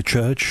still going to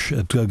church,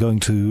 going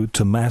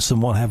to mass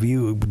and what have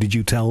you? Did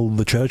you tell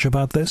the church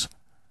about this?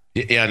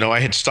 Yeah, no,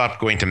 I had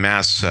stopped going to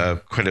mass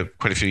quite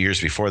a few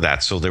years before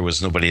that, so there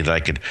was nobody that I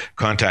could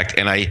contact,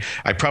 and I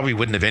probably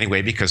wouldn't have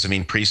anyway, because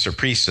priests are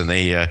priests, and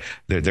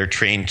they're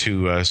trained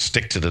to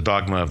stick to the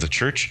dogma of the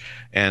church,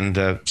 and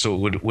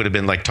so it would have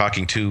been like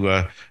talking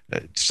to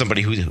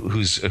somebody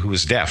who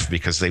was deaf,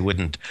 because they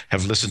wouldn't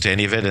have listened to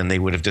any of it, and they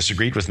would have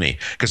disagreed with me,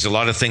 because a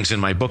lot of things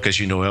in my book, as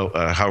you know,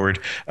 Howard,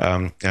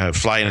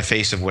 fly in the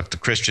face of what the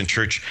Christian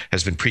church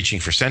has been preaching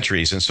for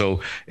centuries, and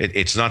so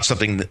it's not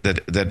something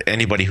that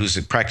anybody who's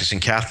a practicing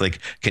Catholic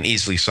can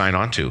easily sign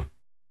on to.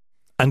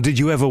 And did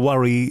you ever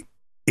worry,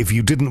 if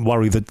you didn't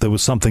worry that there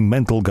was something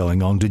mental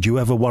going on, did you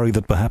ever worry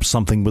that perhaps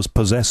something was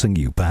possessing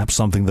you, perhaps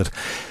something that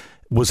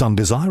was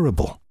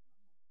undesirable?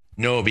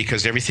 No,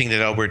 because everything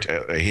that Albert,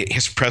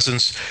 his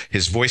presence,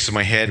 his voice in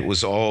my head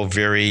was all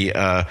very,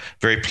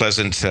 very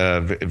pleasant,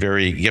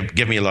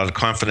 give me a lot of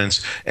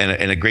confidence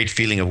and a great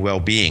feeling of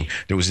well-being.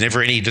 There was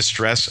never any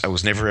distress. I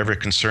was never ever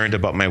concerned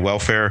about my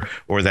welfare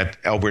or that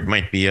Albert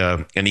might be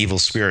an evil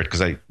spirit.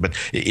 But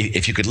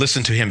if you could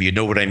listen to him, you'd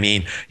know what I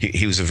mean.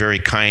 He was a very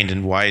kind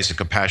and wise and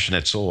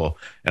compassionate soul,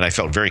 and I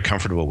felt very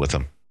comfortable with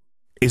him.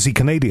 Is he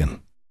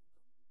Canadian?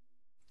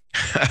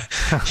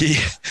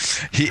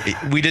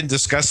 We didn't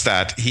discuss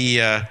that.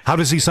 How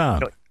does he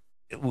sound?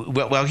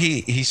 Well,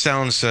 he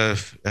sounds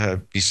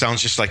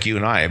just like you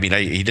and I.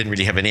 He didn't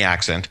really have any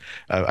accent.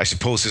 I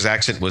suppose his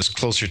accent was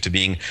closer to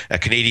being a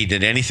Canadian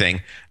than anything.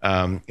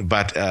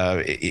 But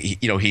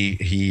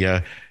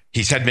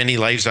he's had many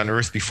lives on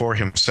Earth before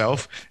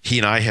himself. He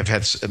and I have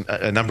had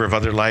a number of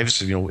other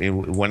lives.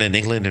 One in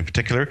England in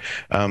particular.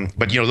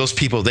 But those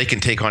people, they can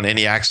take on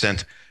any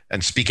accent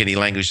and speak any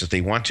language that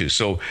they want to.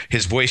 So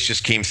his voice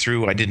just came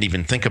through. I didn't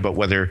even think about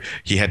whether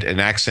he had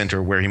an accent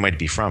or where he might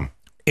be from.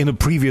 In a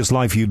previous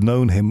life you'd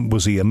known him,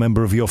 was he a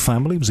member of your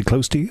family? Was he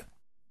close to you?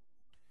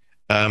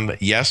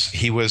 Yes,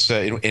 he was.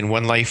 In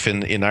one life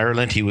in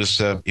Ireland, he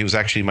was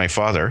actually my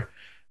father.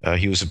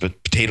 He was a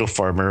potato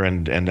farmer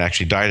and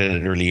actually died at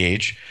an early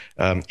age.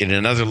 In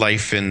another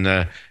life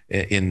in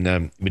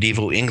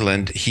medieval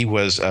England, he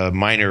was a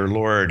minor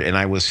lord and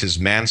I was his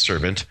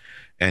manservant.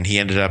 and he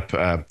ended up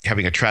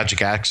having a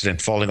tragic accident,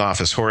 falling off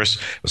his horse,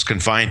 was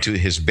confined to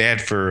his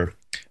bed for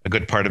a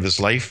good part of his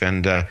life,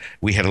 and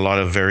we had a lot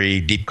of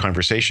very deep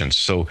conversations.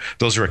 So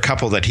those are a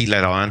couple that he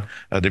let on.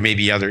 There may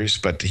be others,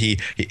 but he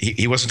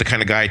wasn't the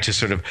kind of guy to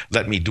sort of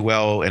let me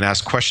dwell and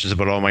ask questions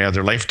about all my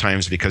other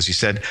lifetimes, because he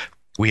said,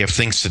 we have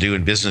things to do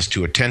in business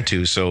to attend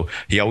to. So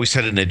he always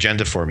had an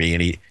agenda for me,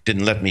 and he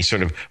didn't let me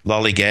sort of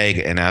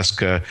lollygag and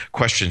ask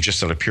questions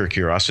just out of pure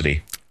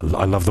curiosity.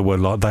 I love the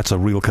word. That's a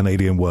real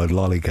Canadian word,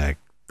 lollygag.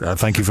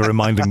 Thank you for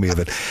reminding me of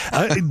it.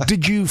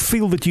 Did you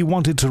feel that you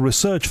wanted to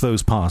research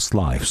those past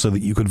lives so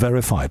that you could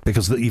verify it?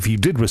 Because if you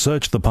did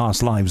research the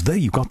past lives, there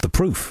you got the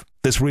proof.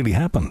 This really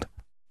happened.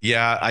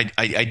 Yeah,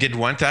 I did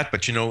want that,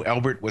 but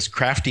Albert was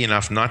crafty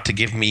enough not to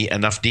give me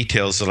enough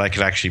details that I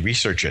could actually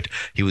research it.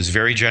 He was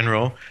very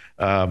general,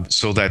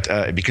 so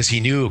that because he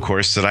knew, of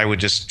course, that I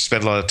would just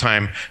spend a lot of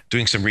time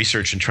doing some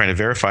research and trying to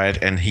verify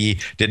it, and he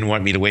didn't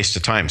want me to waste the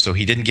time. So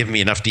he didn't give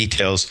me enough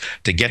details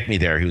to get me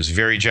there. He was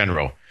very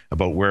general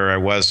about where I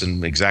was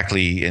and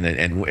exactly, and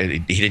he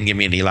didn't give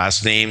me any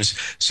last names,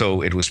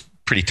 so it was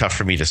pretty tough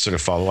for me to sort of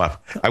follow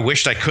up. I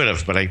wished I could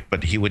have,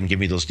 but he wouldn't give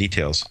me those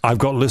details. I've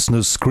got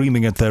listeners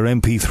screaming at their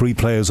MP3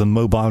 players and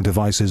mobile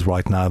devices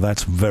right now.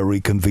 That's very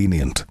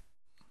convenient.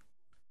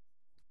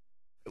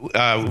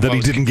 That he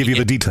didn't give you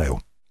the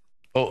detail.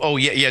 Oh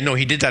yeah. No,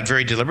 he did that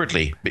very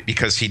deliberately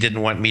because he didn't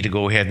want me to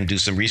go ahead and do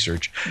some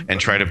research and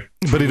try to.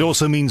 But it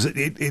also means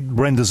it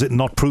renders it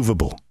not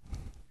provable.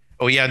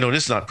 Oh, yeah, no,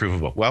 this is not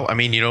provable. Well, I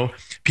mean,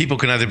 people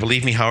can either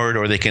believe me, Howard,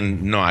 or they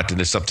can not, and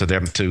it's up to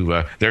them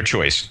to their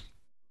choice.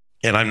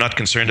 And I'm not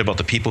concerned about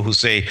the people who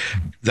say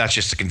that's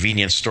just a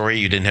convenient story.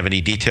 You didn't have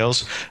any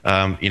details.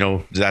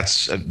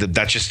 That's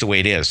just the way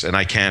it is, and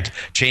I can't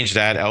change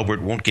that.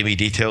 Albert won't give me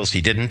details.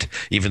 He didn't,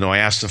 even though I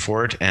asked him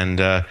for it, and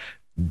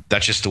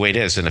that's just the way it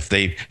is. And if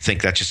they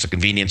think that's just a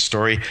convenient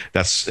story,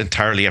 that's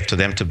entirely up to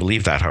them to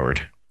believe that,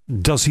 Howard.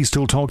 Does he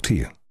still talk to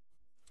you?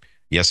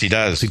 Yes, he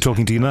does. Is he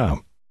talking to you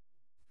now?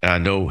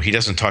 No, he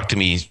doesn't talk to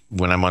me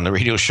when I'm on the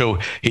radio show.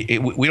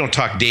 We don't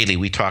talk daily.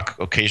 We talk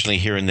occasionally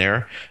here and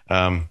there.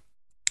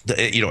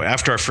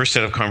 After our first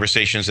set of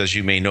conversations, as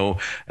you may know,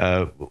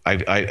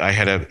 I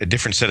had a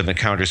different set of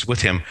encounters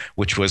with him,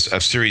 which was a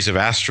series of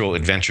astral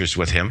adventures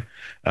with him.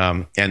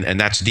 And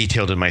that's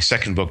detailed in my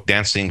second book,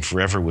 Dancing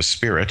Forever with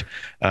Spirit.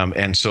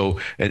 And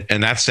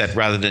that set,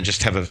 rather than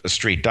just have a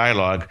straight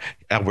dialogue,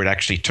 Albert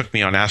actually took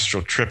me on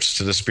astral trips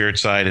to the spirit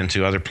side and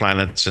to other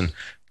planets and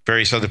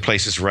various other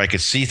places where I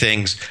could see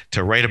things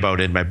to write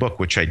about in my book,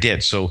 which I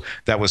did. So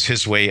that was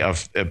his way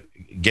of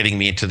getting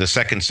me into the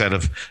second set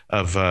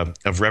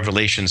of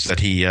revelations that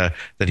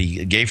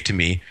he gave to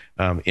me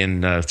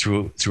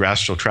through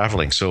astral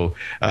traveling. So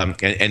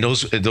and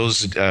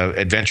those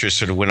adventures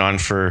sort of went on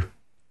for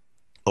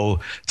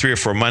 3 or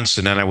 4 months,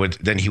 and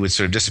then he would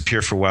sort of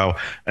disappear for a while,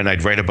 and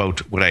I'd write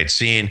about what I had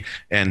seen.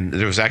 And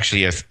there was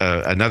actually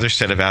another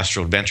set of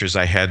astral adventures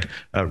I had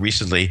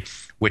recently,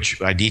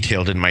 which I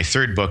detailed in my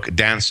third book,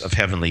 Dance of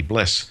Heavenly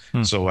Bliss.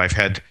 So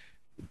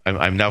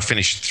I'm now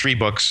finished 3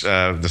 books.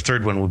 The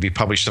third one will be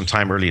published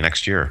sometime early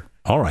next year.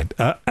 All right.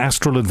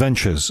 Astral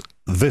Adventures.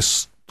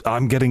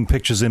 I'm getting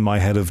pictures in my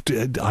head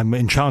I'm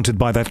enchanted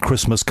by that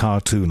Christmas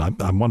cartoon.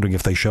 I'm wondering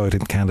if they show it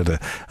in Canada.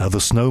 The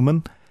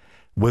Snowman,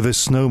 where this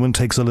snowman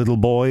takes a little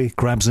boy,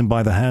 grabs him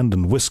by the hand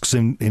and whisks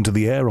him into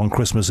the air on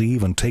Christmas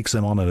Eve and takes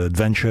him on an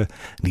adventure,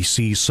 and he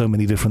sees so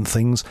many different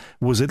things.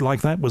 Was it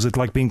like that? Was it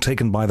like being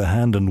taken by the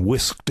hand and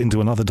whisked into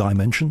another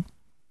dimension?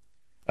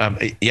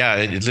 Yeah,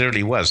 it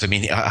literally was. I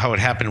mean, how it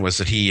happened was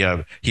that he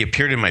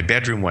appeared in my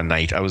bedroom one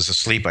night. I was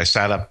asleep. I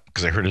sat up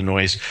because I heard a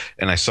noise,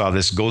 and I saw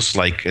this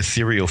ghost-like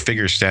ethereal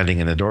figure standing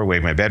in the doorway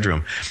of my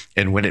bedroom.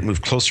 And when it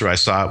moved closer, I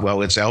saw,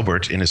 well, it's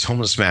Albert in his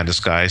homeless man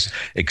disguise,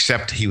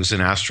 except he was in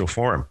astral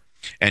form.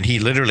 And he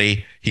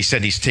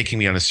said he's taking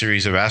me on a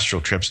series of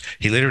astral trips.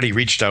 He literally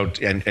reached out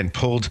and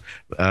pulled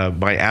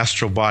my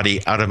astral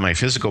body out of my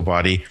physical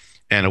body,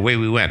 and away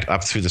we went,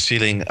 up through the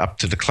ceiling, up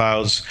to the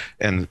clouds,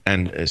 and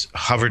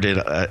hovered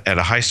at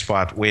a high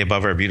spot way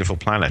above our beautiful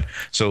planet.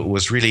 So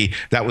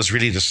that was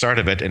really the start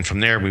of it. And from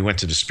there, we went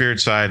to the spirit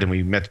side, and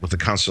we met with the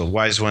Council of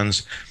Wise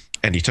Ones,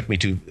 and he took me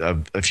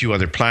to a few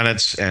other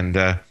planets, and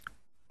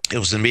it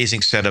was an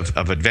amazing set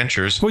of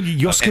adventures. Well,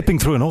 you're skipping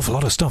through an awful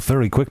lot of stuff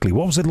very quickly.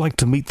 What was it like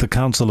to meet the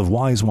Council of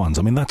Wise Ones?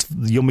 I mean,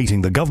 you're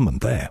meeting the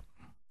government there.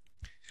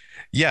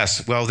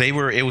 Yes, well,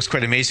 it was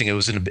quite amazing. It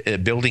was in a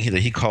building that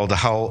he called the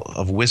Hall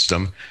of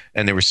Wisdom,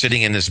 and they were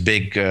sitting in this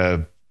big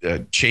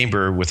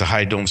chamber with a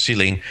high dome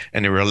ceiling,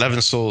 and there were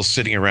 11 souls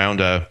sitting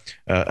around a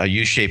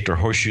U-shaped or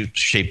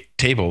horseshoe-shaped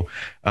table,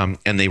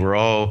 and they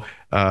all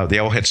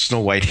had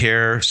snow white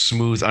hair,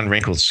 smooth,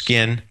 unwrinkled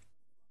skin,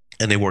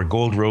 and they wore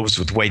gold robes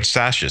with white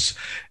sashes.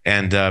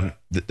 And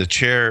the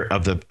chair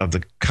of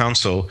the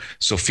council,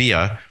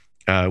 Sophia,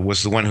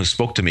 was the one who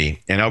spoke to me.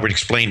 And Albert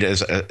explained,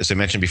 as I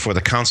mentioned before, the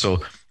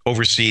council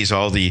oversees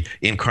all the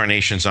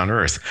incarnations on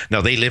Earth.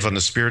 Now, they live on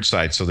the spirit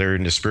side, so they're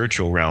in the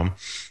spiritual realm.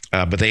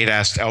 But they had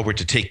asked Albert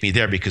to take me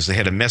there because they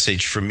had a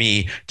message for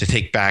me to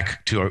take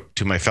back to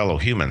my fellow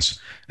humans.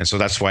 And so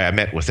that's why I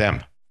met with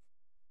them.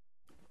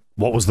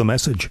 What was the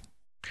message?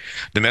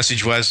 The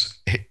message was,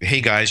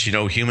 hey guys,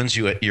 humans,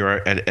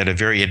 you're at a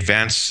very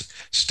advanced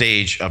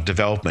stage of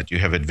development. You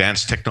have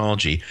advanced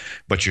technology,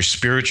 but your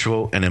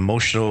spiritual and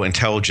emotional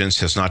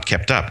intelligence has not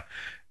kept up.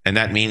 And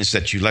that means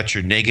that you let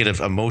your negative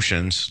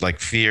emotions like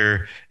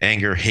fear,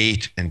 anger,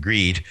 hate, and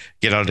greed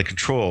get out of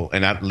control.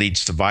 And that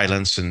leads to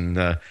violence and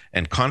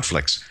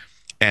conflicts.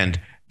 And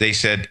they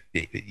said,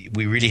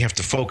 we really have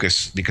to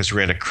focus because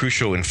we're at a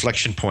crucial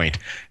inflection point.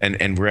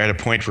 And we're at a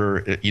point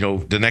where,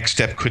 the next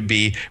step could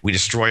be we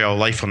destroy all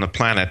life on the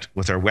planet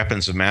with our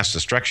weapons of mass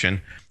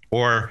destruction,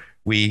 or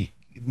we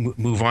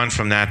move on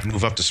from that,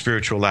 move up the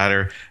spiritual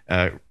ladder,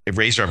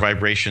 raise our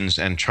vibrations,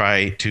 and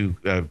try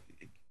to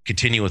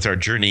continue with our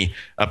journey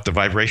up the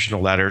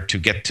vibrational ladder to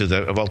get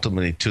to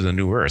ultimately to the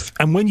new earth.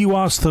 And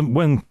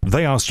when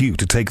they asked you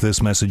to take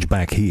this message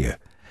back here,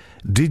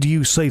 did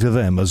you say to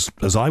them, as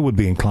I would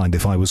be inclined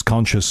if I was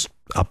conscious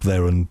up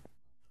there and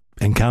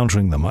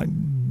encountering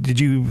them, did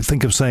you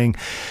think of saying,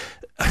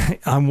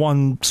 I'm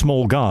one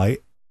small guy,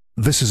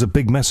 this is a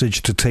big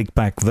message to take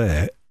back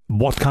there,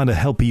 what kind of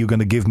help are you going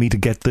to give me to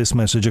get this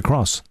message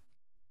across?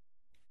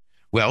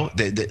 Well,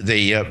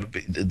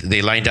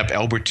 they lined up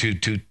Albert to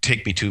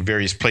take me to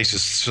various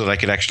places so that I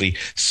could actually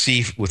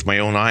see with my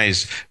own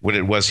eyes what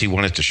it was he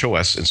wanted to show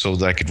us, and so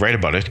that I could write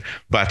about it.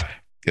 But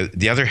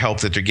the other help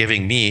that they're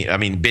giving me, I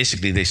mean,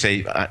 basically they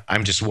say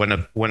I'm just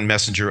one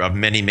messenger of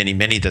many, many,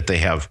 many that they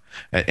have.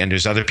 And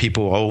there's other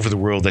people all over the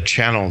world that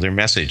channel their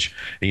message.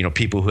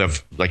 People who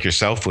have, like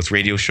yourself, with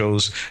radio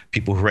shows,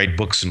 people who write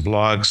books and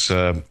blogs,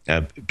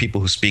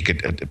 people who speak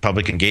at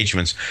public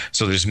engagements.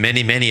 So there's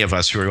many, many of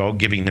us who are all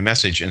giving the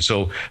message. And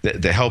so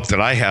the help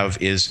that I have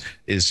is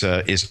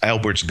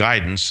Albert's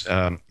guidance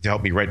to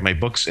help me write my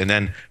books. And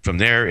then from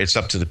there, it's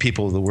up to the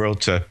people of the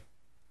world to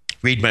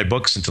read my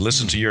books and to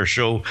listen to your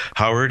show,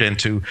 Howard, and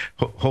to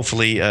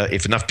hopefully,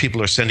 if enough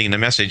people are sending the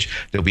message,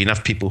 there'll be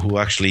enough people who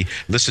actually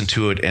listen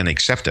to it and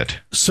accept it.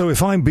 So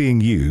if I'm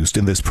being used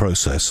in this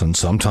process, and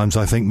sometimes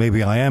I think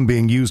maybe I am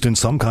being used in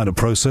some kind of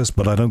process,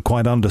 but I don't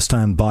quite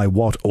understand by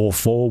what or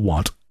for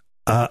what,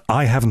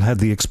 I haven't had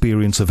the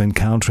experience of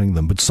encountering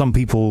them, but some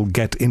people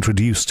get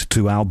introduced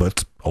to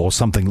Albert or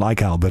something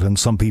like Albert, and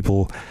some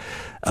people,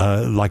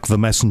 like the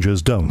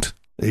messengers, don't.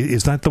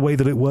 Is that the way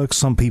that it works?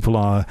 Some people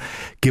are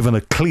given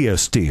a clear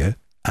steer,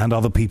 and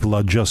other people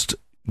are just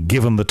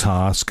given the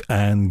task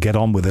and get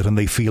on with it, and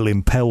they feel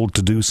impelled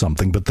to do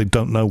something, but they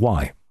don't know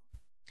why.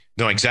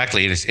 No,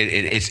 exactly.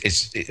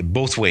 It's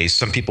both ways.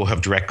 Some people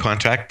have direct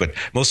contact, but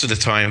most of the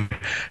time,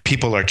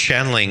 people are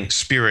channeling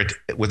spirit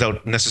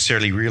without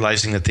necessarily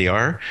realizing that they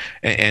are.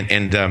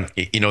 And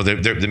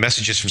the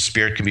messages from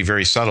spirit can be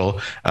very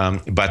subtle,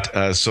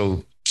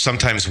 so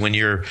sometimes when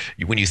you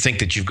think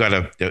that you've got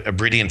a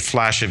brilliant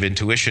flash of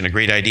intuition, a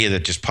great idea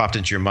that just popped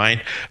into your mind,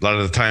 a lot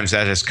of the times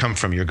that has come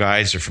from your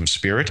guides or from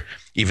spirit,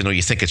 even though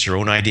you think it's your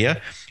own idea.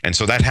 And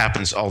so that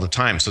happens all the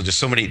time. So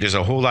there's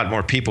a whole lot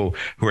more people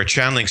who are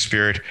channeling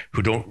spirit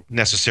who don't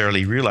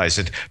necessarily realize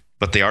it,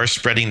 but they are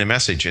spreading the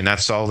message, and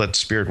that's all that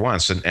spirit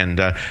wants. And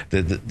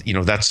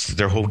that's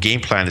their whole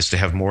game plan, is to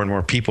have more and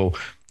more people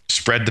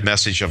spread the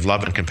message of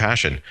love and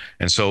compassion.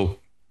 And so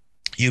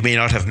you may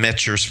not have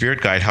met your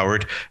spirit guide,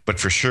 Howard, but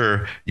for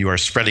sure you are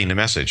spreading the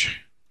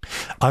message.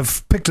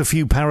 I've picked a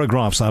few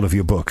paragraphs out of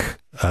your book,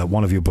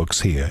 one of your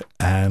books here,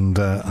 and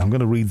I'm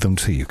going to read them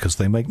to you because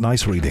they make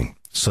nice reading.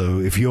 So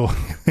if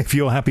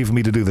you're happy for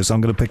me to do this,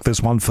 I'm going to pick this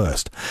one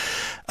first.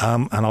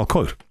 And I'll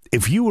quote,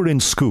 "If you were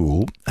in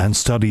school and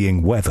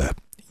studying weather,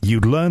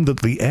 you'd learn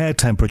that the air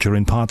temperature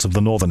in parts of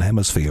the northern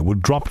hemisphere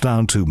would drop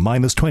down to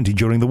 -20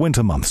 during the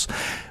winter months,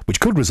 which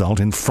could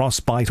result in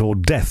frostbite or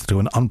death to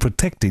an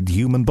unprotected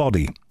human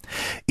body.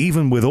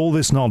 Even with all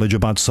this knowledge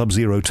about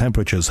sub-zero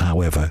temperatures,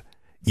 however,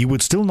 you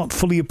would still not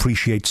fully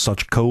appreciate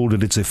such cold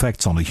and its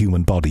effects on a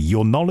human body.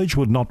 Your knowledge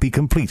would not be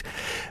complete,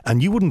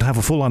 and you wouldn't have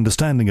a full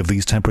understanding of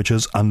these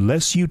temperatures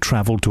unless you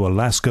traveled to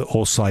Alaska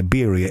or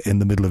Siberia in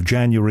the middle of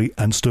January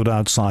and stood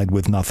outside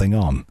with nothing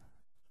on."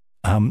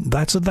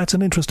 That's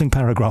an interesting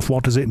paragraph.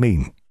 What does it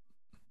mean?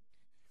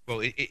 Well,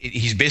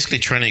 he's basically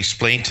trying to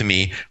explain to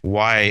me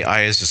why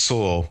I, as a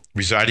soul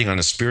residing on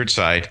the spirit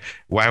side,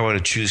 why I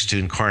would choose to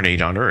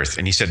incarnate on Earth.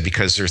 And he said,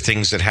 because there are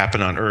things that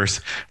happen on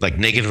Earth, like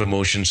negative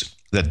emotions,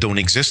 that don't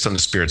exist on the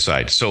spirit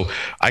side. So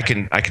I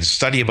can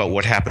study about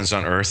what happens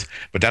on Earth,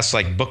 but that's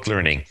like book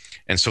learning.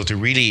 And so to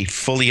really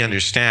fully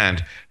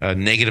understand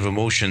negative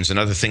emotions and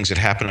other things that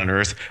happen on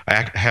Earth,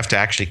 I have to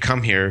actually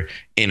come here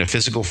in a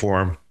physical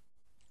form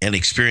and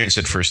experience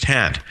it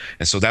firsthand.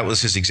 And so that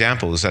was his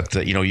example, is that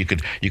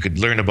you could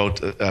learn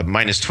about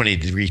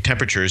 -20-degree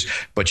temperatures,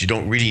 but you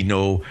don't really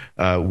know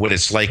what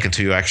it's like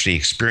until you actually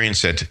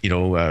experience it,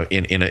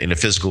 in a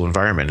physical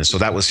environment. And so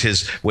that was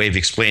his way of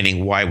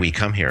explaining why we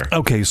come here.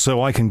 Okay,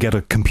 so I can get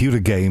a computer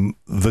game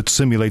that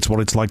simulates what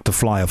it's like to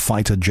fly a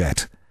fighter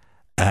jet,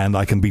 and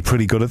I can be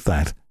pretty good at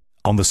that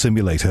on the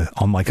simulator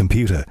on my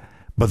computer,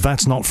 but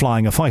that's not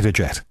flying a fighter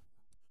jet.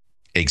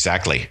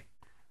 Exactly.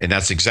 And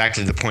that's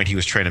exactly the point he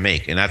was trying to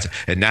make. And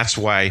that's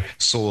why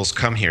souls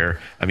come here.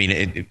 I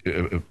mean,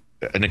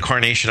 an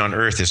incarnation on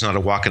earth is not a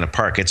walk in the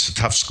park. It's a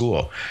tough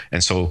school.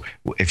 And so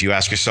if you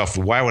ask yourself,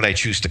 why would I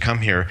choose to come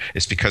here?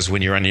 It's because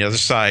when you're on the other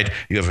side,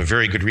 you have a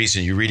very good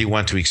reason. You really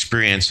want to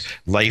experience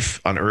life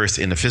on earth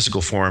in the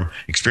physical form,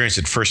 experience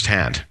it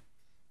firsthand.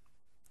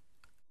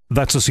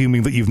 That's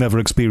assuming that you've never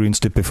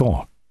experienced it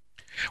before.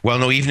 Well,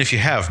 no, even if you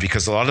have,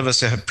 because a lot of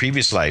us have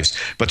previous lives,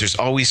 but there's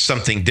always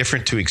something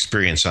different to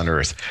experience on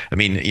earth. I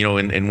mean,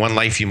 in one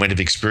life you might have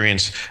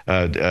experienced,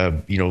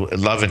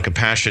 love and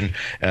compassion.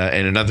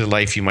 In another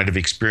life you might have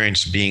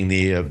experienced being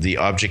the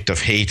object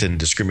of hate and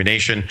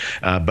discrimination.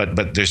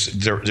 But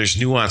there's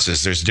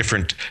nuances. There's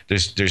different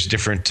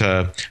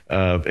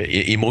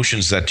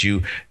emotions that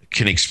you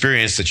can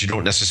experience that you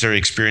don't necessarily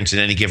experience in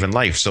any given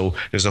life. So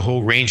there's a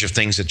whole range of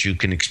things that you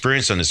can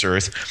experience on this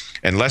earth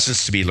and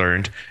lessons to be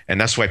learned.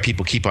 And that's why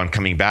people keep on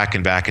coming back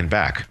and back and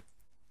back.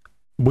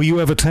 Were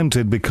you ever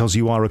tempted, because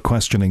you are a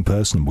questioning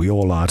person, we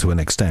all are to an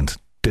extent,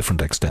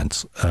 different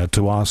extents,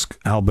 to ask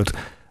Albert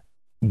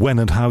when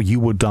and how you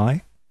would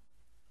die?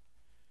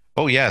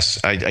 Oh,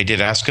 yes. I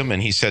did ask him,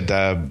 and he said,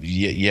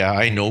 yeah,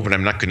 I know, but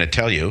I'm not going to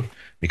tell you.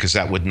 Because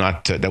that would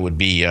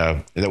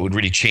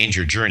really change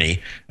your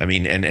journey. I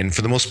mean, and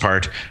for the most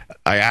part,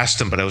 I asked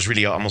him, but I was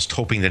really almost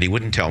hoping that he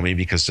wouldn't tell me,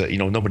 because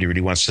nobody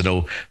really wants to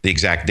know the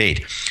exact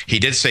date. He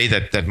did say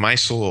that my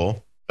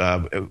soul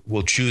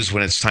will choose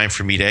when it's time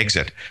for me to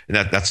exit,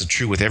 and that's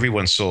true with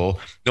everyone's soul.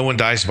 No one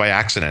dies by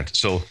accident.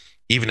 So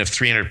even if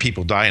 300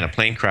 people die in a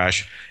plane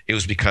crash, it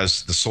was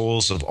because the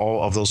souls of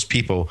all of those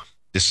people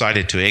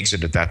decided to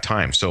exit at that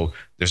time. So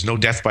there's no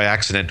death by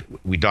accident.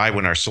 We die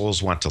when our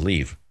souls want to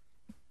leave.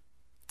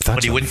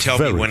 But he wouldn't tell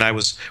me when I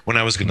was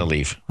going to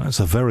leave.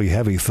 That's a very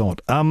heavy thought.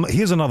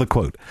 Here's another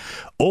quote.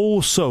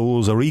 All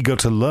souls are eager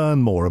to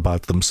learn more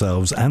about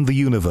themselves and the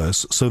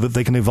universe so that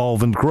they can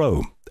evolve and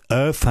grow.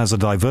 Earth has a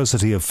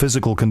diversity of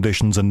physical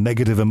conditions and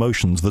negative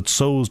emotions that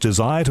souls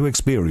desire to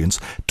experience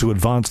to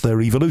advance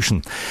their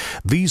evolution.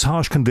 These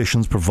harsh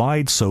conditions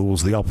provide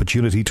souls the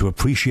opportunity to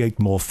appreciate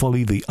more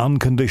fully the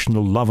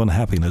unconditional love and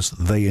happiness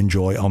they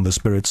enjoy on the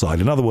spirit side.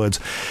 In other words,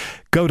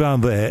 go down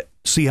there,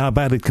 see how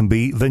bad it can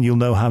be, then you'll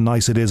know how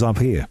nice it is up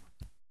here.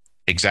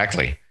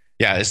 Exactly.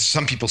 Yeah,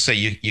 some people say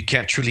you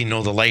can't truly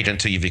know the light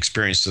until you've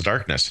experienced the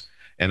darkness.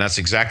 And that's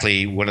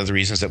exactly one of the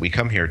reasons that we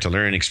come here, to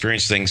learn and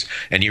experience things.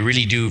 And you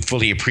really do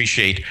fully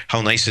appreciate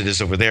how nice it is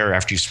over there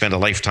after you spend a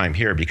lifetime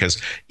here, because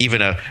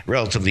even a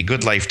relatively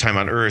good lifetime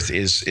on Earth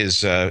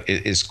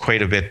is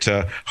quite a bit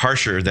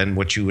harsher than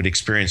what you would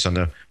experience on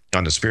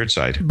the spirit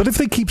side. But if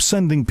they keep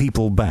sending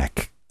people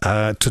back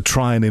to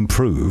try and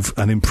improve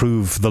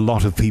the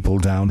lot of people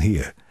down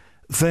here,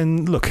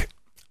 then look,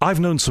 I've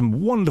known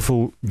some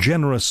wonderful,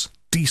 generous,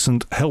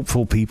 decent,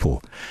 helpful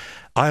people.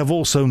 I have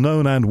also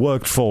known and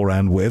worked for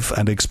and with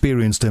and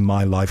experienced in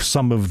my life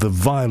some of the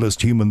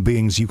vilest human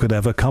beings you could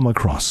ever come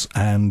across.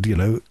 And,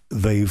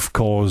 they've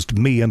caused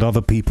me and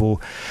other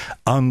people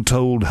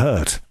untold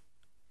hurt.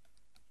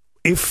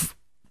 If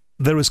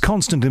there is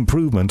constant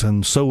improvement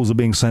and souls are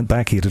being sent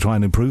back here to try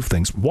and improve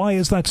things, why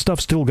is that stuff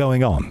still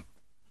going on?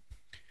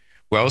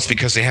 Well, it's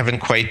because they haven't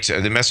quite,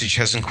 the message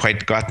hasn't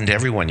quite gotten to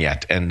everyone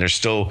yet. And there's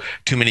still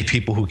too many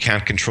people who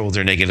can't control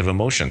their negative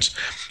emotions.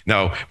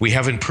 Now, we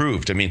have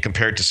improved. I mean,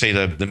 compared to, say,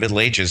 the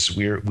Middle Ages,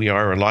 we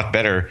are a lot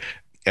better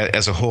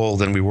as a whole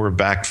than we were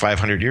back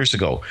 500 years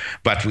ago.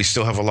 But we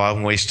still have a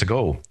long ways to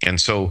go. And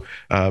so,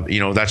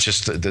 that's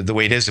just the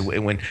way it is.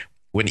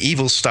 When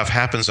evil stuff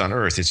happens on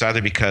Earth, it's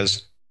either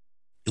because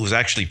it was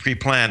actually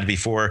pre-planned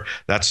before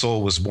that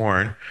soul was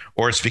born,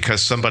 or it's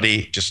because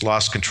somebody just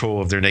lost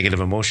control of their negative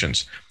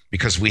emotions.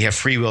 Because we have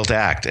free will to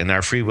act, and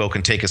our free will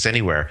can take us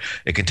anywhere.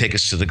 It can take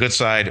us to the good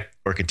side,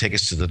 or it can take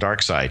us to the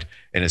dark side,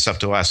 and it's up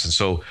to us. And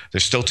so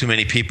there's still too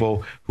many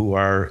people who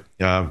are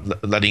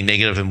letting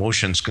negative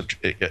emotions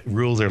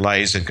rule their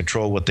lives and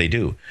control what they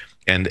do.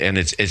 And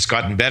it's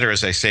gotten better,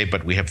 as I say,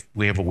 but we have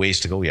a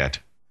ways to go yet.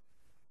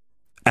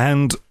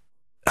 And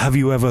have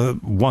you ever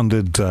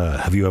wondered?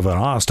 Have you ever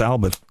asked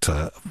Albert?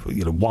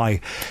 Why?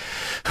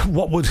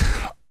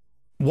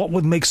 What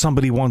would make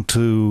somebody want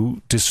to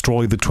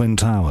destroy the Twin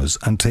Towers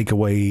and take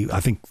away,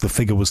 I think the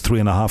figure was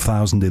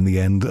 3,500 in the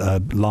end,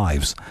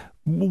 lives?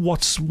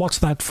 What's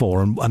that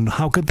for, and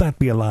how could that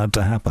be allowed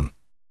to happen?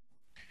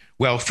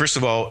 Well, first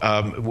of all,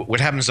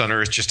 what happens on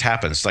Earth just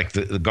happens. Like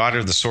the God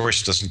or the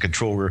source doesn't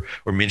control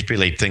or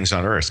manipulate things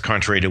on Earth,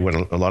 contrary to what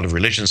a lot of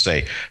religions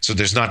say. So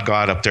there's not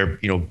God up there,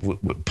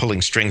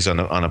 pulling strings on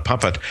a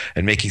puppet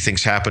and making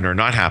things happen or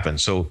not happen.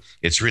 So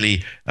it's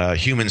really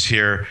humans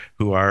here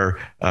who are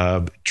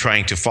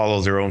trying to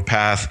follow their own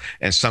path,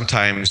 and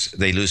sometimes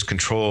they lose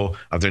control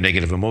of their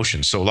negative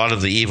emotions. So a lot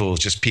of the evil is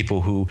just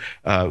people who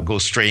go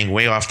straying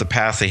way off the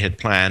path they had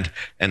planned,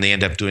 and they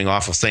end up doing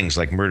awful things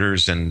like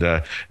murders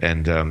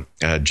and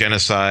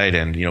genocide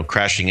and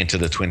crashing into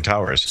the Twin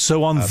Towers.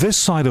 So on this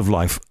side of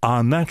life,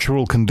 our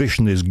natural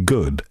condition is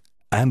good,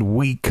 and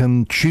we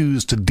can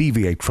choose to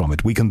deviate from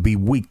it. We can be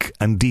weak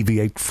and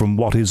deviate from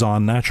what is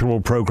our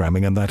natural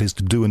programming, and that is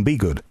to do and be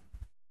good.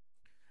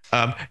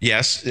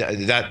 Yes,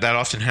 that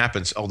often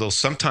happens, although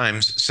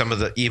sometimes some of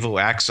the evil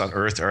acts on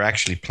Earth are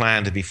actually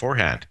planned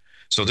beforehand.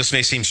 So this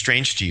may seem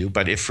strange to you,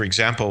 but if, for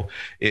example,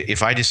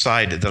 if I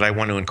decide that I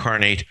want to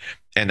incarnate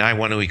and I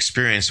want to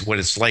experience what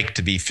it's like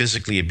to be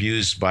physically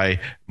abused by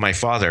my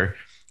father,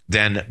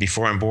 then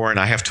before I'm born,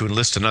 I have to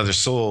enlist another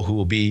soul who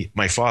will be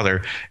my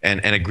father and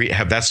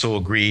have that soul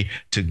agree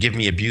to give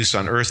me abuse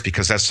on earth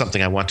because that's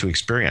something I want to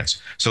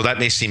experience. So that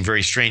may seem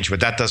very strange, but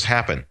that does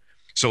happen.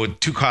 So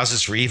two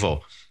causes for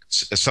evil: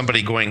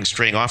 somebody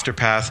straying off their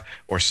path,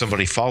 or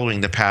somebody following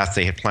the path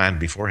they had planned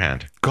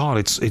beforehand. God,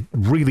 it's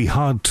really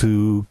hard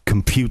to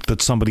compute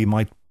that somebody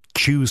might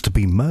choose to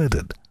be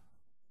murdered.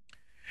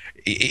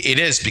 It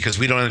is, because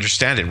we don't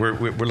understand it. We're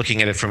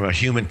looking at it from a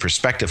human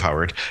perspective,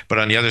 Howard. But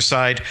on the other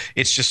side,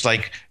 it's just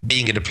like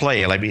being in a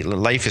play. I mean,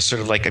 life is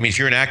sort of like, I mean, if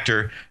you're an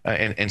actor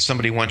and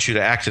somebody wants you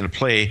to act in a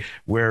play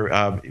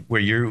where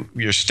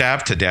you're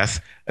stabbed to death,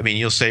 I mean,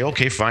 you'll say,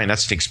 okay, fine,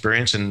 that's the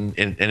experience, and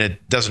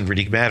it doesn't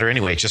really matter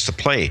anyway. It's just a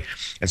play.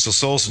 And so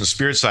souls on the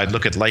spirit side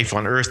look at life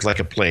on earth like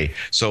a play.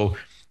 So,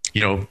 you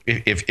know,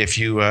 if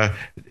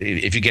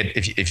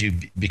you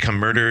become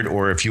murdered,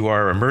 or if you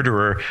are a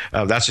murderer,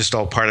 that's just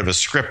all part of a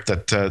script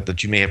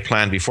that you may have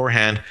planned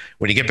beforehand.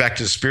 When you get back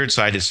to the spirit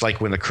side, it's like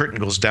when the curtain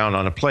goes down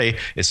on a play.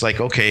 It's like,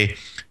 okay,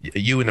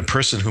 you and the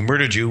person who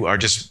murdered you are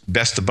just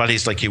best of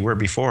buddies like you were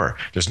before.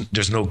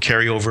 There's no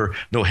carryover,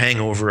 no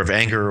hangover of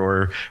anger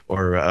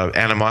or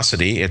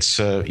animosity. It's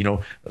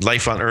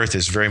life on earth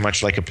is very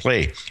much like a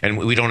play, and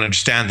we don't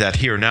understand that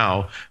here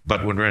now.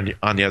 But when we're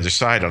on the other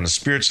side, on the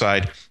spirit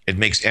side, it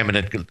makes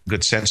eminent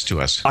good sense to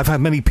us. I've had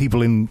many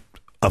people in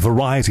a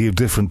variety of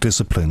different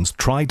disciplines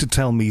try to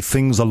tell me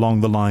things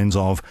along the lines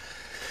of,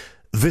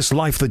 this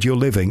life that you're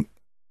living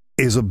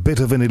is a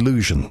bit of an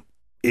illusion.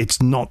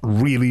 It's not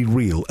really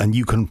real, and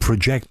you can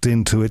project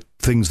into it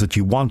things that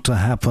you want to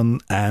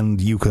happen,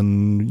 and you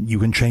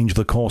can change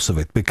the course of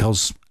it,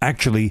 because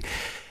actually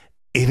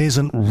it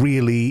isn't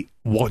really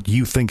what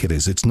you think it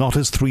is. It's not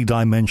as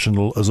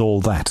three-dimensional as all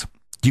that.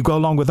 Do you go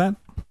along with that?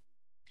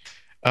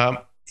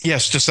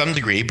 Yes, to some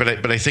degree,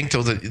 but I think,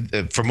 though,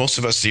 that for most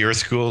of us, the Earth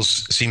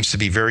Schools seems to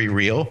be very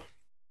real.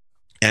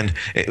 And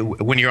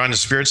when you're on the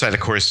spirit side, of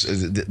course,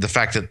 the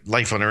fact that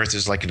life on Earth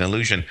is like an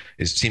illusion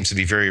seems to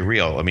be very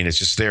real. I mean, it's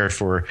just there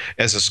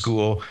as a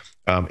school,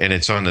 and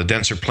it's on the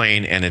denser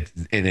plane, and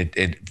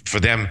it for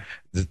them,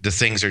 the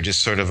things are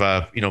just sort of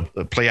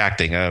play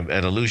acting,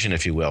 an illusion,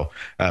 if you will.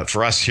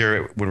 For us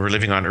here, when we're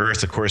living on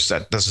Earth, of course,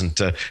 that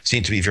doesn't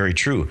seem to be very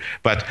true.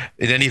 But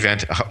in any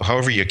event,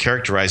 however you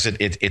characterize it,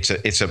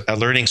 it's a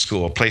learning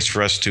school, a place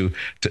for us to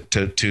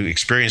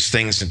experience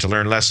things and to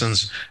learn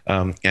lessons,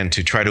 and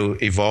to try to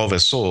evolve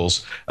as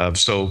souls.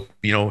 So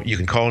you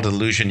can call it an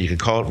illusion, you can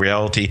call it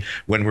reality.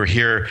 When we're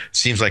here, it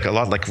seems like a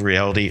lot like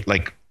reality.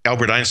 Like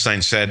Albert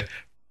Einstein said,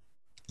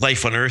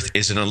 life on Earth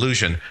is an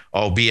illusion,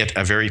 albeit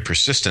a very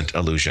persistent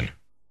illusion.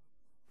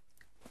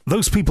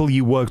 Those people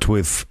you worked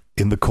with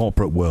in the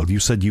corporate world, you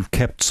said you've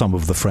kept some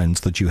of the friends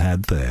that you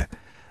had there.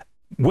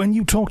 When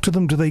you talk to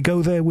them, do they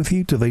go there with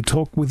you? Do they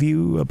talk with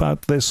you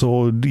about this,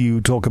 or do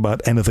you talk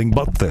about anything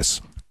but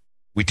this?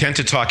 We tend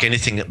to talk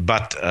anything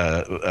but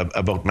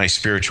about my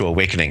spiritual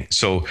awakening.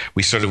 So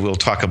we sort of will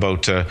talk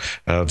about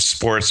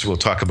sports, we'll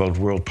talk about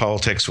world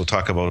politics, we'll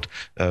talk about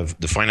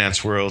the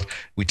finance world.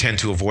 We tend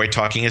to avoid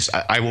talking this.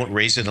 I won't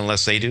raise it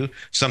unless they do.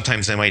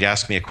 Sometimes they might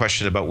ask me a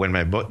question about when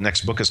my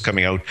next book is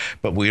coming out,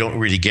 but we don't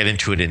really get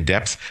into it in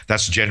depth.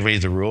 That's generally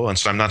the rule. And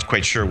so I'm not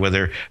quite sure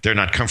whether they're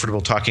not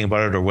comfortable talking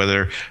about it, or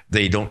whether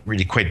they don't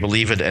really quite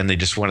believe it and they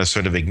just want to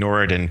sort of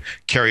ignore it and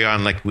carry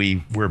on like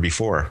we were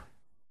before.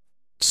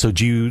 So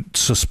do you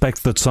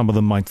suspect that some of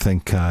them might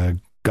think,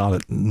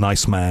 Garnet,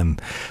 nice man,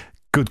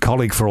 good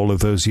colleague for all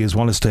of those years,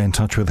 want to stay in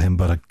touch with him,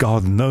 but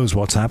God knows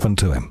what's happened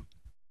to him?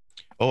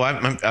 Oh,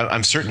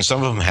 I'm certain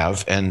some of them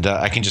have, and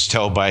I can just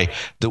tell by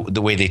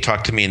the way they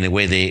talk to me and the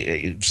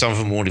way some of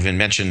them won't even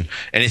mention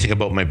anything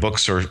about my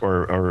books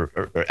or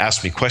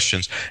ask me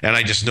questions, and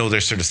I just know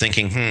they're sort of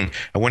thinking,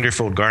 I wonder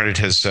if old Garnet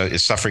is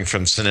suffering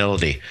from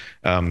senility,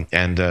 and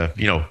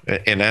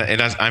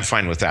I'm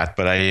fine with that.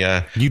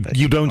 But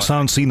you don't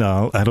sound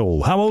senile at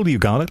all. How old are you,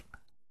 Garnet?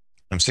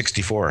 I'm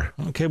 64.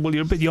 Okay, well,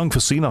 you're a bit young for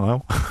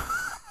senile.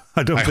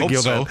 I think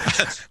you're so.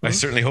 I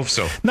certainly hope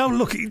so. Now,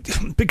 look,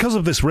 because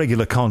of this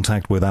regular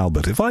contact with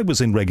Albert, if I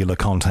was in regular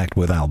contact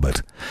with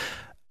Albert,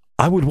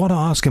 I would want to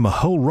ask him a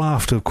whole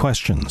raft of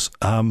questions,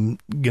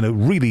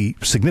 really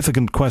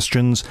significant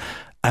questions,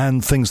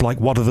 and things like,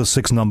 what are the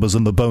 6 numbers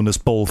in the bonus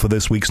ball for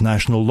this week's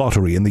national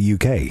lottery in the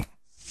UK?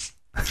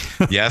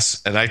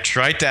 Yes, and I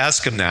tried to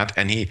ask him that,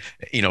 and he,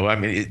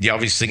 the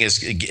obvious thing is,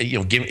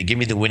 give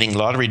me the winning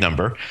lottery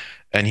number.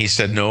 And he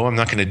said, no, I'm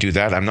not going to do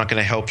that. I'm not going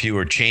to help you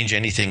or change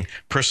anything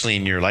personally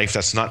in your life.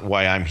 That's not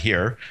why I'm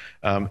here.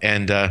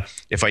 And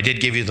if I did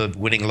give you the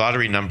winning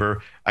lottery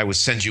number, I would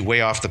send you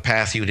way off the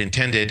path you had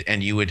intended,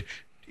 and you would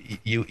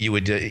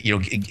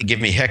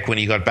give me heck when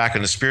you got back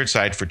on the spirit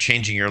side for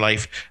changing your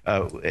life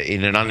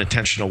in an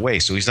unintentional way.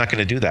 So he's not going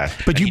to do that.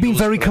 But you've been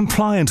very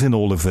compliant in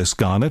all of this,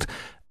 Garnet.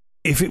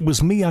 If it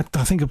was me, I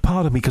think a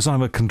part of me, because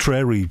I'm a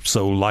contrary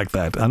soul like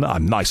that, and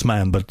I'm a nice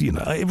man, but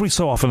every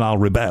so often I'll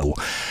rebel.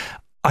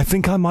 I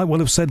think I might well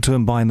have said to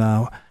him by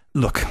now,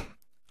 look,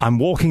 I'm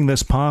walking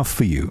this path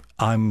for you.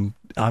 I'm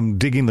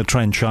digging the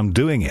trench. I'm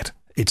doing it.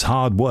 It's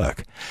hard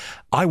work.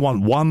 I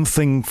want one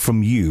thing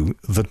from you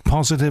that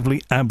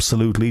positively,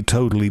 absolutely,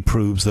 totally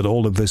proves that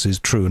all of this is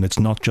true and it's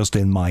not just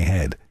in my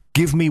head.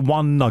 Give me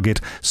one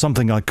nugget,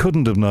 something I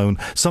couldn't have known,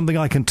 something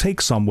I can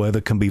take somewhere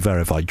that can be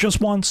verified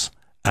just once,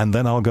 and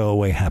then I'll go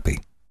away happy.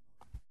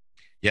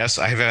 Yes,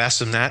 I have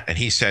asked him that, and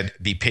he said,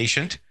 be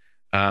patient.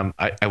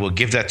 I will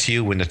give that to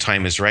you when the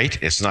time is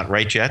right. It's not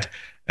right yet.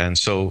 And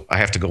so I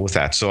have to go with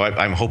that. So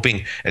I'm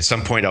hoping at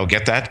some point I'll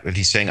get that. But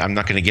he's saying, I'm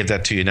not going to give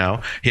that to you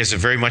now. He has a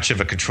very much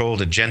of a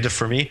controlled agenda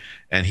for me,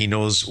 and he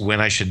knows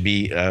when I should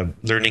be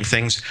learning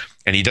things.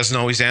 And he doesn't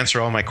always answer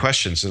all my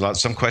questions.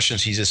 Some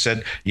questions he just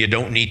said, you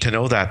don't need to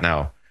know that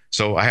now.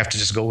 So I have to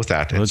just go with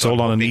that. Well, it's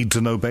all on a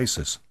need-to-know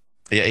basis.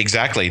 Yeah,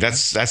 exactly.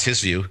 That's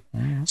his view.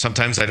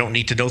 Sometimes I don't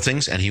need to know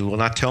things, and he will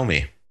not tell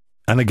me.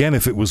 And again,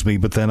 if it was me,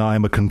 but then I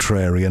am a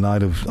contrarian,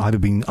 I'd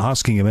have been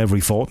asking him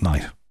every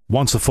fortnight.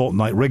 Once a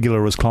fortnight,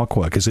 regular as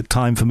clockwork. Is it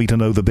time for me to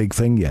know the big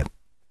thing yet?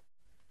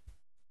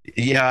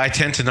 Yeah, I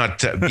tend to not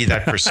be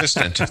that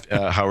persistent,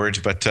 Howard,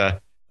 but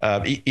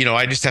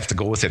I just have to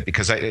go with it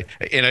because I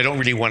don't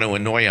really want to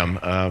annoy him.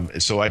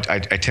 So I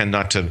tend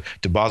not to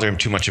bother him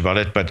too much about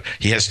it. But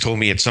he has told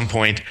me at some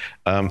point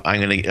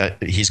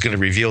he's going to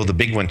reveal the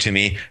big one to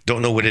me.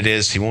 Don't know what it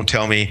is. He won't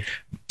tell me.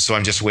 So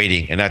I'm just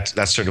waiting. And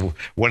that's sort of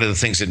one of the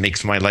things that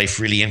makes my life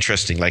really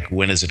interesting. Like,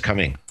 when is it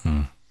coming?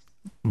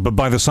 But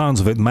by the sounds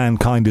of it,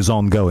 mankind is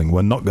ongoing.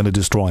 We're not going to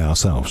destroy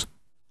ourselves.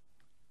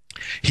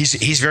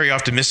 He's very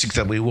optimistic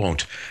that we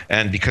won't.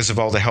 And because of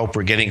all the help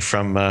we're getting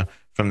from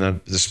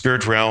the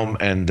spirit realm,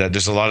 and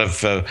there's a lot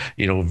of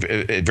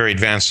very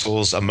advanced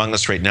souls among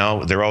us right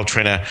now. They're all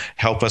trying to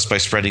help us by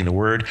spreading the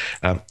word.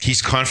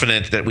 He's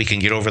confident that we can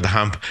get over the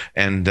hump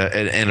and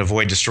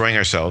avoid destroying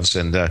ourselves.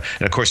 And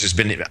of course, there's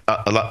been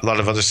a lot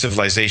of other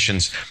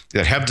civilizations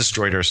that have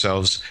destroyed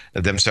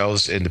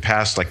themselves in the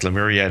past, like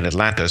Lemuria and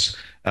Atlantis,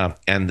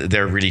 and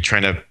they're really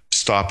trying to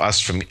stop us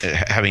from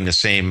having the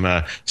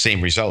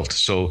same result.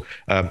 So,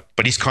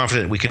 but he's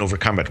confident we can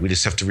overcome it. We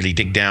just have to really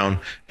dig down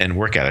and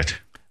work at it.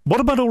 What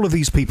about all of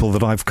these people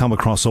that I've come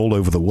across all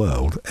over the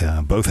world,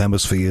 both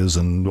hemispheres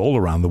and all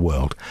around the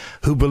world,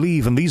 who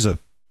believe, and these are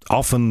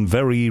often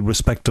very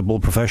respectable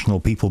professional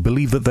people,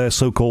 believe that they're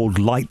so-called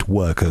light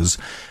workers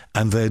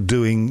and they're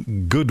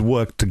doing good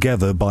work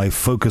together by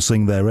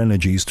focusing their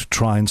energies to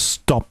try and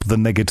stop the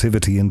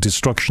negativity and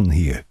destruction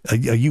here. Are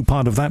you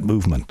part of that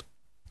movement?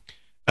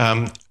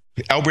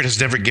 Albert has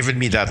never given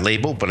me that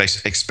label, but I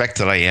expect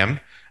that I am.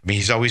 I mean,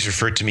 he's always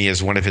referred to me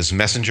as one of his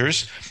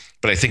messengers.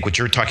 But I think what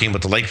you're talking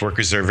about, the light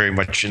workers, they're very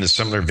much in a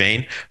similar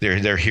vein.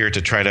 They're here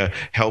to try to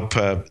help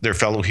their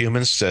fellow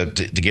humans to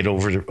get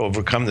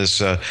overcome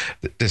this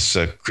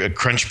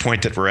crunch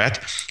point that we're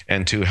at,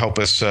 and to help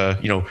us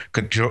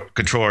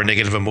control our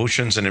negative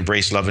emotions and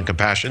embrace love and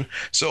compassion.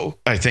 So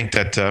I think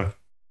that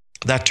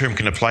that term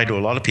can apply to a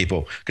lot of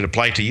people. Can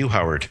apply to you,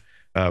 Howard.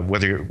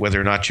 Whether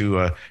or not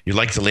you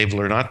like the label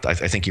or not, I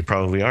think you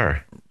probably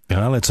are.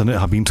 Well,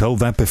 I've been told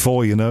that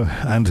before,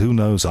 and who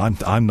knows?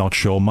 I'm not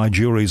sure. My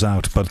jury's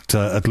out, but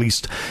at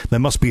least there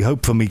must be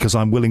hope for me because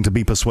I'm willing to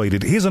be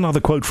persuaded. Here's another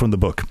quote from the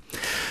book,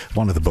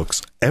 one of the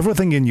books.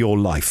 Everything in your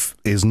life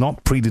is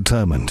not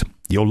predetermined.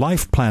 Your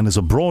life plan is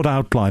a broad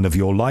outline of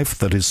your life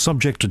that is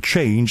subject to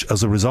change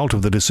as a result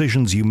of the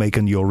decisions you make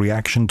and your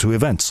reaction to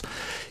events.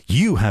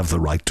 You have the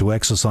right to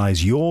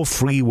exercise your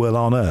free will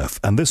on Earth,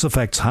 and this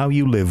affects how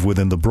you live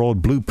within the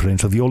broad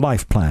blueprint of your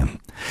life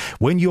plan.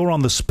 When you're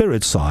on the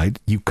spirit side,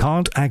 you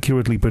can't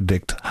accurately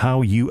predict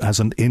how you as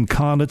an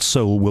incarnate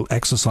soul will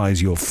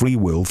exercise your free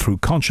will through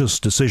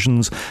conscious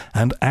decisions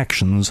and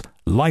actions.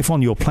 Life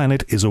on your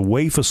planet is a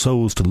way for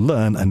souls to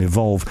learn and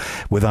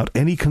evolve without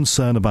any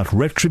concern about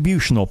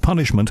retribution or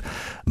punishment.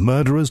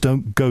 Murderers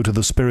don't go to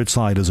the spirit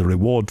side as a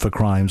reward for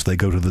crimes. They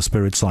go to the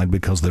spirit side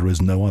because there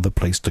is no other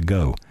place to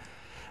go.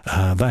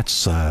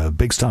 That's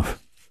big stuff.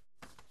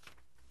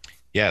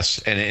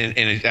 Yes, and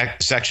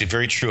it's actually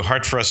very true.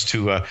 Hard for us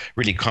to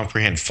really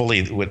comprehend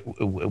fully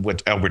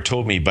what Albert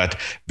told me, but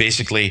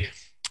basically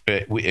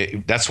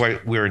that's why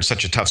we're in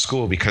such a tough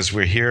school, because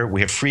we're here,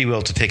 we have free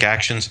will to take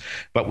actions,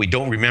 but we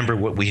don't remember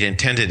what we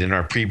intended in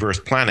our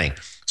pre-birth planning.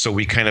 So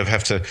we kind of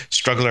have to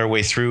struggle our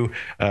way through.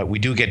 We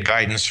do get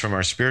guidance from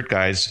our spirit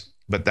guides,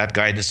 but that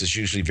guidance is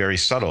usually very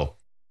subtle.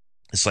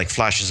 It's like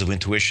flashes of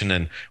intuition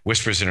and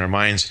whispers in our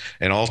minds,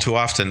 and all too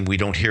often we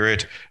don't hear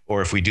it,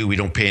 or if we do, we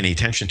don't pay any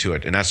attention to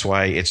it. And that's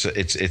why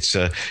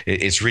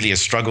it's really a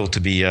struggle to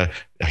be a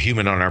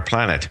human on our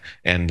planet.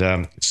 And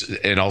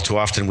all too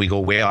often we go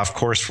way off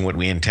course from what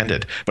we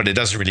intended. But it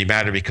doesn't really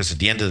matter, because at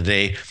the end of the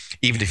day,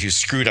 even if you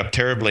screwed up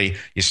terribly,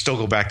 you still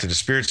go back to the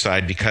spirit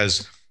side,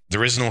 because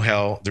there is no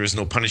hell, there is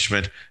no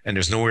punishment, and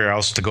there's nowhere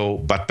else to go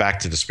but back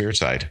to the spirit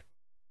side.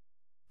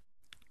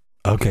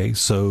 Okay,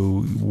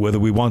 so whether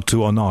we want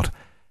to or not,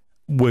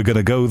 we're going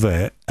to go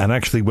there, and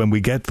actually when we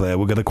get there,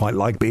 we're going to quite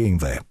like being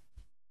there.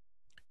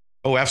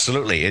 Oh,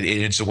 absolutely.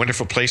 It's a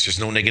wonderful place. There's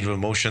no negative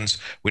emotions.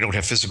 We don't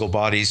have physical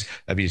bodies.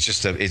 I mean, it's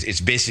just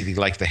it's basically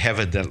like the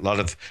heaven that a lot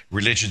of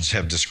religions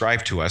have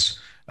described to us.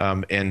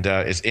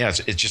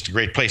 It's just a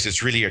great place.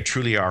 It's really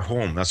truly our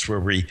home. That's where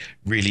we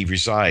really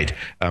reside.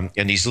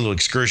 And these little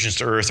excursions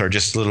to Earth are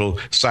just little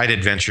side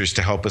adventures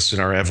to help us in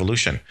our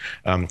evolution.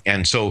 But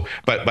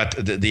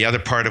the other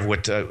part of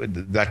what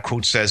that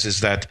quote says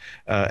is that,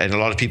 and a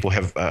lot of people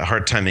have a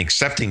hard time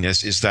accepting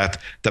this, is that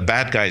the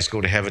bad guys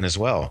go to heaven as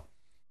well.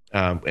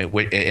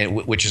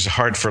 Which is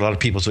hard for a lot of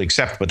people to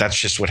accept, but that's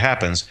just what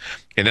happens.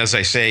 And as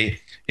I say,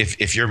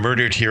 if you're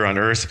murdered here on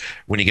Earth,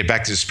 when you get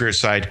back to the spirit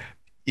side,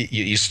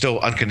 you still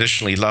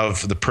unconditionally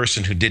love the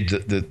person who did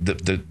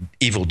the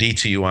evil deed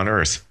to you on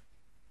Earth,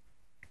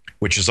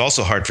 which is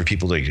also hard for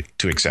people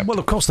to accept. Well,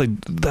 of course,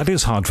 that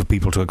is hard for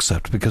people to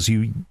accept, because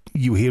you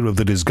hear of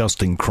the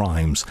disgusting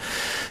crimes,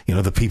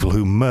 the people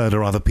who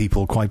murder other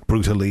people quite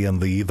brutally,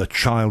 and the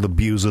child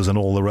abusers and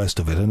all the rest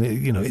of it. And,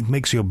 it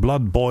makes your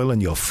blood boil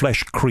and your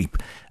flesh creep.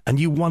 And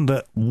you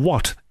wonder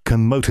what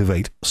can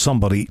motivate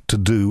somebody to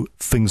do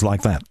things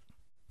like that.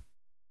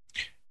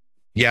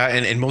 Yeah,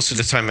 and most of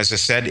the time, as I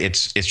said,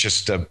 it's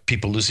just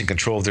people losing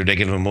control of their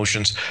negative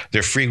emotions.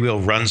 Their free will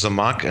runs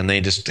amok, and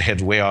they just head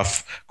way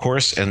off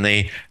course, and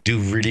they do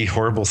really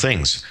horrible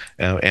things.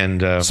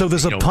 So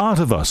there's a part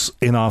of us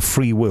in our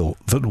free will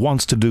that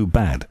wants to do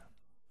bad.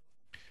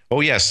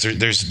 Oh yes,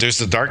 there's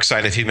the dark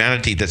side of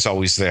humanity that's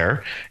always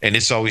there, and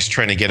it's always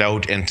trying to get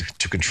out and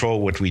to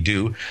control what we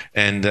do.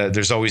 And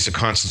there's always a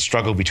constant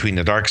struggle between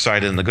the dark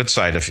side and the good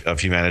side of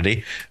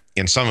humanity.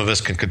 And some of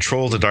us can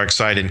control the dark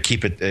side and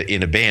keep it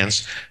in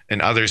abeyance,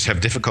 and others have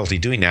difficulty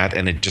doing that,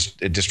 and it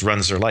just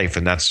runs their life.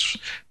 And that's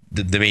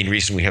the main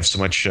reason we have so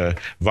much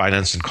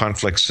violence and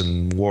conflicts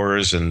and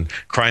wars and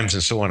crimes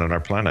and so on our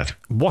planet.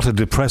 What a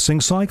depressing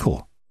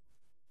cycle.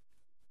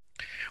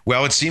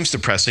 Well, it seems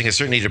depressing. It's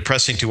certainly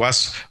depressing to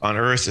us on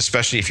Earth,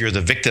 especially if you're the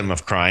victim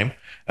of crime.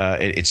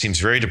 It seems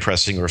very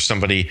depressing, or if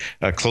somebody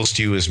close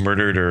to you is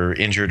murdered or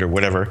injured or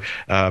whatever.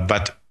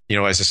 But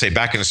as I say,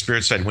 back in the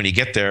spirit side, when you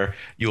get there,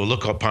 you will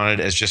look upon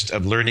it as just a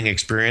learning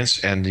experience,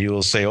 and you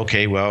will say,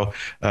 okay, well,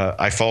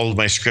 I followed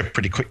my script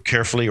pretty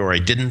carefully, or I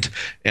didn't,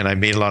 and I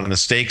made a lot of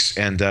mistakes.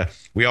 And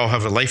we all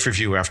have a life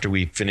review after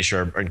we finish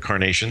our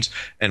incarnations,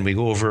 and we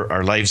go over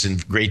our lives in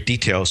great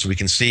detail so we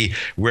can see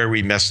where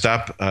we messed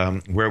up,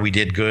 where we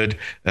did good,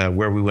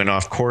 where we went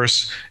off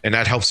course, and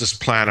that helps us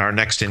plan our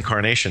next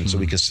incarnation. So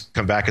we can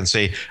come back and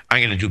say,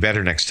 I'm going to do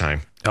better next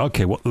time.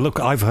 Okay, well, look,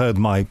 I've heard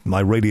my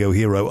radio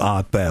hero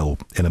Art Bell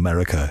in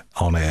America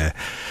on air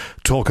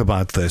talk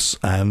about this,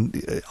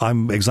 and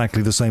I'm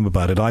exactly the same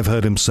about it. I've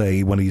heard him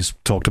say, when he's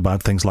talked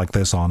about things like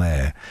this on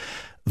air,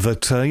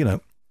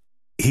 that,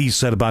 he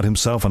said about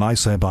himself, and I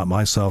say about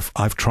myself,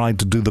 I've tried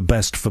to do the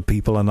best for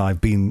people, and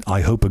I've been,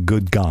 I hope, a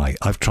good guy.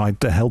 I've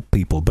tried to help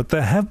people. But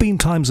there have been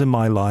times in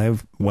my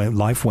life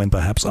when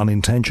perhaps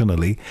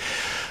unintentionally,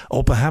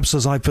 or perhaps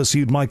as I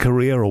pursued my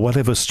career or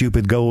whatever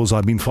stupid goals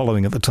I've been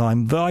following at the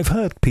time, that I've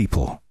hurt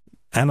people.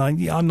 And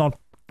I'm not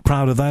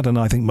proud of that, and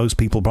I think most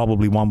people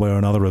probably one way or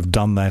another have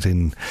done that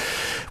in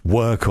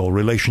work or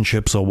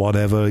relationships or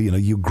whatever.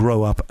 You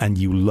grow up and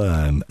you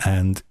learn,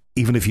 and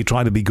even if you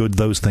try to be good,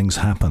 those things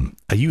happen.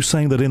 Are you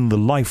saying that in the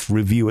life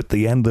review at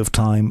the end of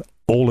time,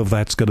 all of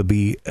that's going to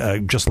be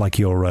just like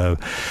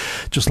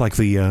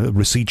the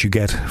receipt you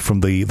get from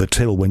the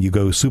till when you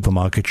go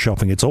supermarket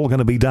shopping? It's all going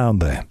to be down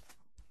there.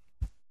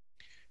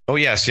 Oh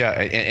yes, yeah,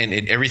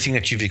 and everything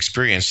that you've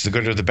experienced, the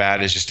good or the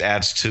bad, is just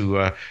adds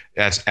to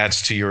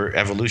your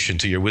evolution,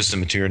 to your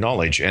wisdom, and to your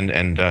knowledge.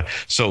 And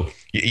so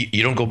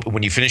you don't go,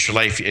 when you finish your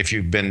life, if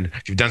you've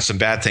done some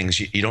bad things,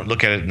 you don't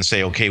look at it and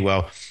say, okay,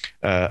 well,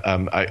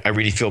 I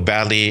really feel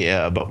badly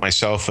about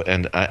myself,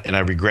 and I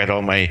regret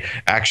all my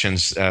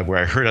actions where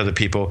I hurt other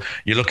people.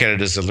 You look at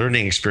it as a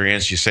learning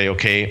experience. You say,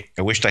 okay,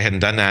 I wished I hadn't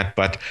done that,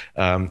 but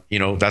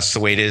that's the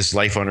way it is.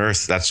 Life on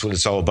Earth, that's what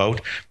it's all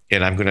about.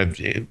 And I'm going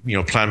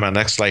to, plan my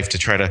next life to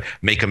try to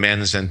make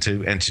amends and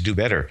to do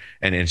better.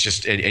 And it's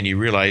just, and you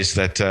realize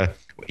that,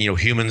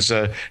 humans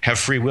have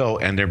free will,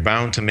 and they're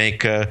bound to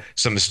make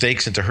some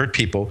mistakes and to hurt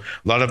people.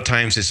 A lot of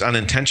times it's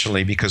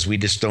unintentionally, because we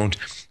just don't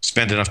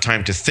spend enough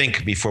time to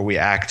think before we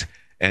act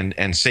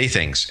and say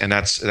things. And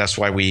that's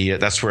why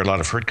that's where a lot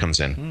of hurt comes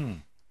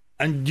in.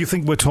 And do you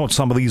think we're taught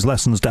some of these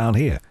lessons down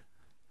here?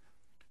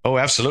 Oh,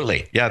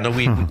 absolutely. Yeah, no,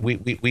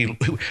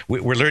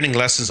 we're learning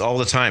lessons all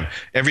the time.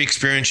 Every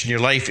experience in your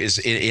life is,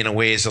 in a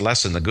way, is a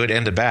lesson, the good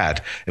and the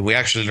bad. And we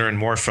actually learn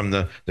more from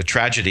the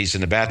tragedies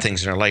and the bad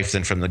things in our life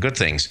than from the good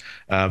things.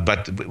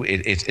 But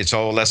it's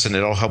all a lesson.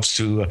 It all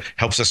helps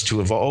us to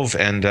evolve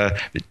and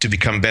to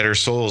become better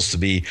souls, to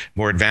be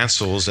more advanced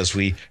souls as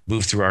we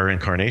move through our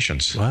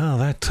incarnations. Well,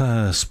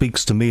 that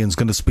speaks to me, and is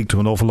going to speak to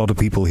an awful lot of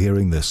people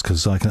hearing this,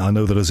 because I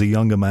know that as a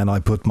younger man,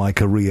 I put my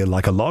career,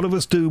 like a lot of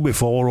us do,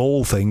 before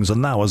all things,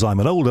 and now as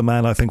I'm an older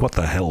man, I think, what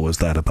the hell was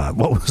that about?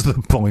 What was the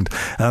point?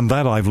 And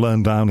that I've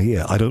learned down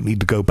here. I don't need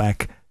to go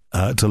back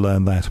to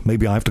learn that.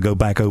 Maybe I have to go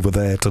back over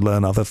there to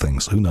learn other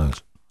things. Who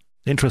knows?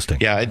 Interesting.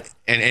 Yeah,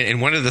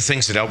 and one of the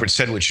things that Albert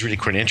said, which is really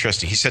quite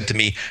interesting, he said to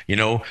me, you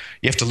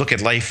have to look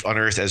at life on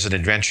Earth as an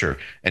adventure,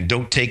 and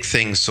don't take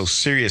things so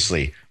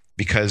seriously,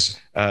 because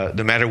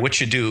no matter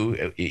what you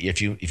do,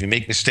 if you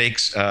make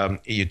mistakes,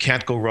 you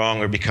can't go wrong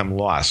or become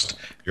lost.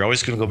 You're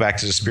always going to go back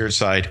to the spirit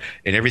side,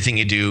 and everything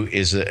you do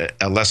is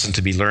a lesson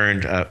to be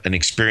learned, an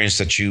experience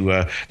that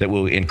that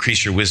will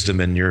increase your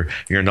wisdom and your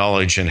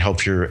knowledge and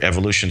help your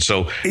evolution.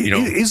 So,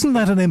 isn't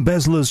that an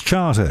embezzler's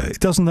charter?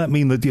 Doesn't that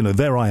mean that,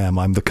 there I am,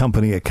 I'm the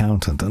company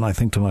accountant, and I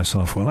think to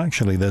myself, well,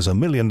 actually, there's $1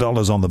 million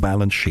on the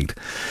balance sheet,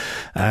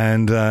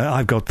 and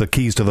I've got the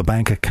keys to the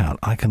bank account.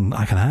 I can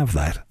have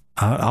that.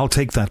 I'll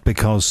take that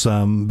because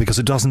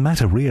it doesn't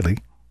matter really.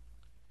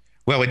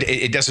 Well,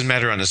 it doesn't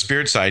matter on the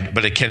spirit side,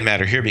 but it can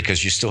matter here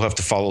because you still have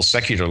to follow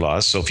secular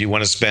laws. So if you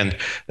want to spend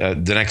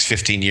the next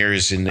 15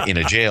 years in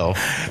a jail,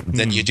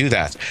 then you do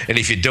that. And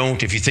if you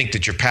don't, if you think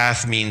that your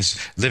path means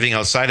living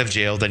outside of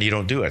jail, then you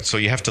don't do it. So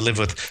you have to live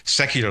with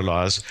secular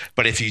laws.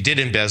 But if you did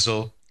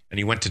embezzle and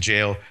you went to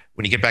jail,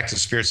 when you get back to the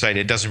spirit side,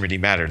 it doesn't really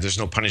matter. There's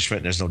no punishment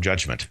and there's no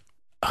judgment.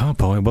 Oh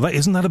boy, well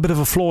isn't that a bit of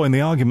a flaw in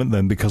the argument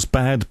then? Because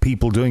bad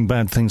people doing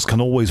bad things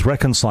can always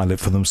reconcile it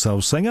for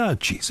themselves, saying,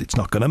 geez, it's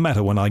not going to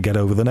matter when I get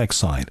over the next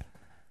side.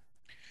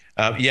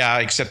 Yeah,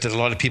 except that a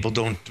lot of people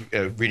don't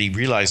really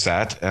realize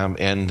that.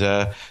 And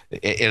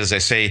as I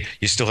say,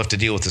 you still have to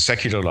deal with the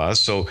secular laws.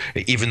 So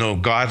even though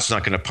God's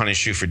not going to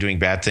punish you for doing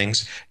bad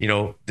things,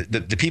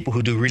 the people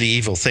who do really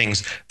evil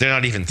things, they're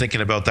not even thinking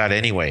about that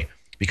anyway.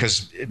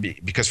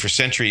 Because for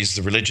centuries,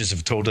 the religions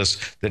have told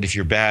us that if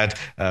you're bad,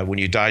 when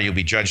you die, you'll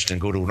be judged and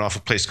go to an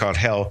awful place called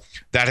hell.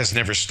 That has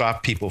never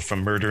stopped people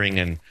from murdering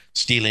and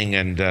stealing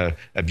and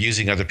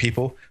abusing other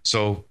people.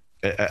 So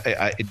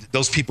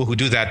those people who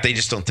do that, they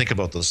just don't think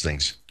about those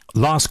things.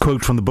 Last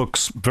quote from the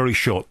book's very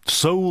short.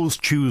 Souls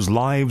choose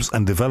lives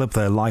and develop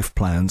their life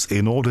plans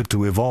in order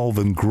to evolve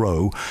and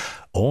grow,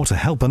 or to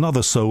help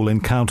another soul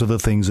encounter the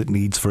things it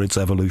needs for its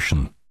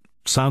evolution.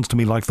 Sounds to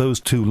me like those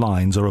two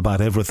lines are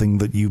about everything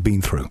that you've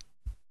been through.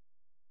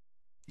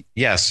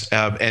 Yes,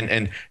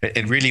 and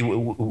really,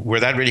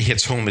 where that really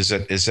hits home is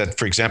that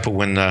for example,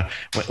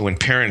 when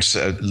parents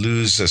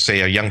lose,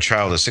 say, a young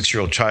child, a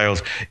 6-year-old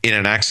child, in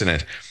an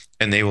accident,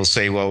 and they will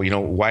say, well,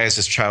 why is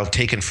this child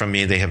taken from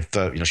me? They have,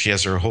 she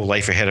has her whole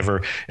life ahead of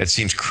her. It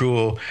seems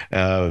cruel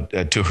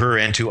to her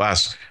and to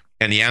us.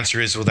 And the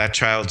answer is, well, that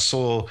child's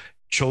soul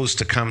chose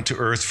to come to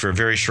Earth for a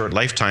very short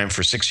lifetime,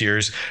 for 6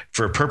 years,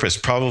 for a purpose,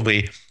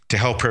 probably to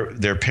help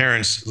their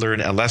parents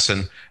learn a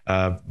lesson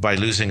by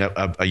losing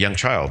a young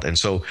child. And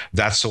so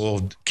that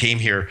soul came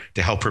here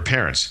to help her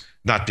parents,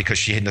 not because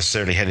she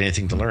necessarily had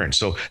anything to learn.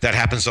 So that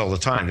happens all the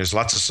time. There's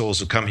lots of souls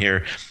who come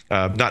here,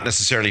 not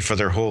necessarily for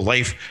their whole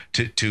life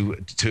to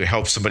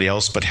help somebody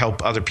else, but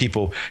help other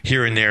people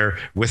here and there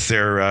with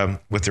their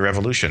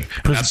evolution.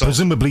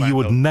 Presumably you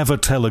would never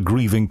tell a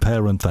grieving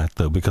parent that,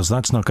 though, because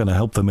that's not going to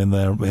help them in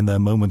their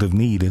moment of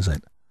need, is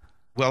it?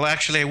 Well,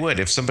 actually, I would.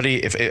 If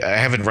I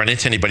haven't run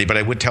into anybody, but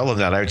I would tell them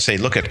that. I would say,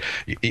 look,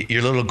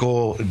 your little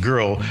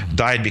girl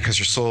died because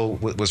her soul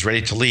was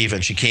ready to leave,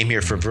 and she came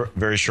here for a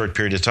very short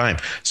period of time.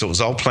 So it was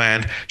all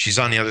planned. She's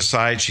on the other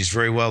side. She's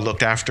very well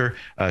looked after.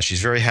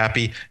 She's very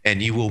happy, and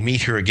you will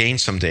meet her again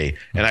someday.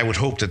 And I would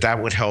hope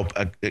that would help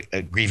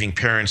grieving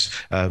parents,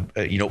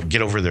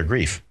 get over their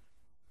grief.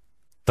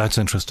 That's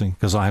interesting,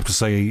 because I have to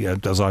say,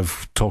 as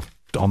I've talked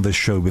on this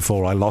show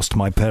before, I lost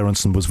my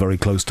parents and was very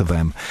close to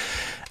them.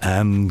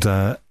 And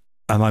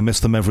I miss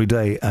them every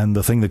day. And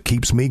the thing that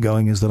keeps me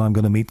going is that I'm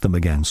going to meet them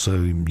again. So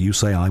you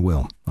say I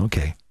will.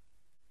 Okay.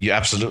 You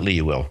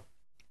will.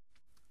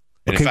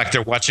 And in fact,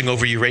 they're watching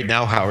over you right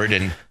now, Howard,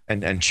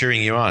 and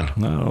cheering you on.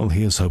 Well,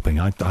 here's hoping.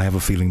 I have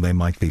a feeling they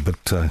might be, but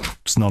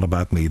it's not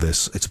about me,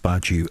 this. It's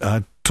about you.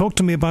 Talk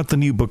to me about the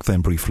new book then,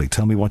 briefly.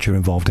 Tell me what you're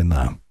involved in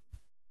now.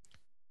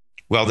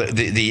 Well,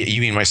 you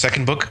mean my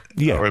second book?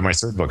 Yeah. Or my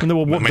third book?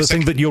 No, the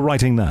thing that you're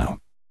writing now.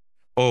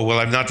 Oh, well,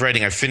 I'm not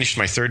writing. I finished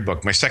my third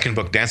book. My second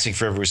book, Dancing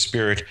Forever with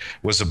Spirit,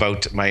 was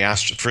about my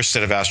first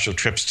set of astral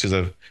trips to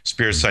the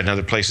spirit side and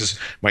other places.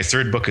 My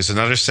third book is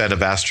another set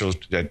of astral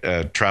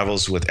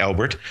travels with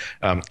Albert.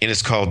 And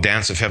it's called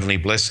Dance of Heavenly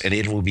Bliss, and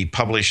it will be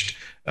published,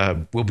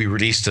 will be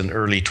released in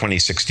early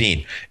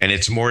 2016. And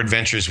it's more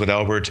adventures with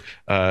Albert.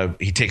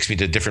 He takes me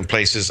to different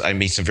places. I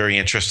meet some very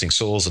interesting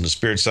souls on the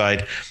spirit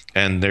side.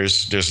 And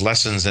there's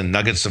lessons and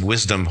nuggets of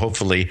wisdom,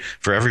 hopefully,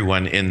 for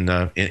everyone in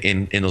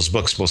those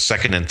books, both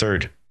second and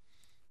third.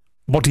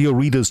 What do your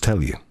readers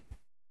tell you?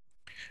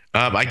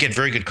 I get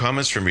very good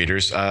comments from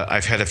readers.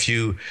 I've had a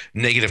few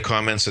negative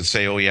comments that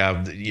say, "Oh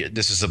yeah,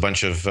 this is a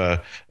bunch of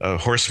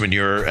horse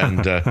manure,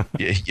 and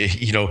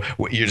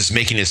you're just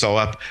making this all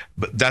up."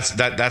 But that's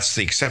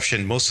the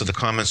exception. Most of the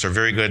comments are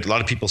very good. A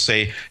lot of people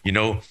say,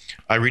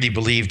 I really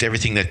believed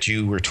everything that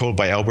you were told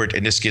by Albert,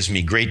 and this gives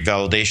me great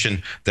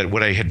validation that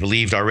what I had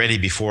believed already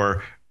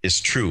before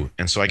is true.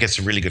 And so I get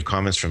some really good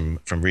comments from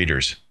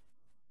readers.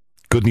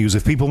 Good news.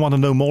 If people want to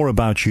know more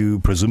about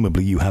you,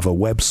 presumably you have a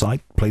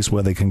website, place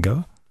where they can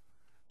go?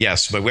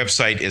 Yes, my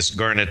website is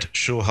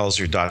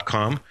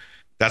garnetschulhauser.com.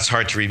 That's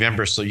hard to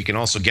remember, so you can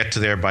also get to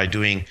there by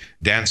doing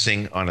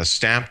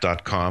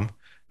dancingonastamp.com.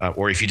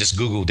 or if you just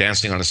Google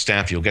dancing on a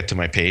stamp, you'll get to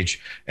my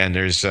page. And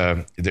there's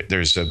a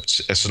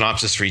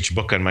synopsis for each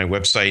book on my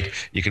website.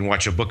 You can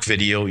watch a book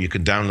video. You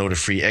can download a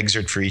free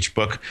excerpt for each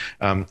book.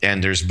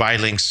 And there's buy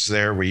links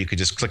there where you could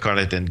just click on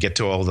it and get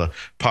to all the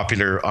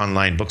popular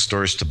online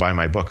bookstores to buy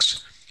my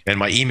books. And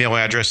my email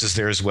address is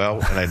there as well,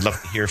 and I'd love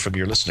to hear from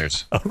your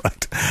listeners. All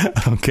right.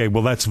 Okay,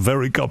 well, that's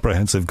very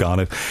comprehensive,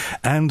 Garnet.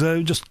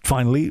 And just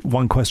finally,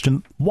 one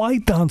question. Why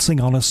dancing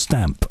on a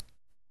stamp?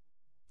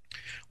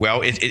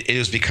 Well, it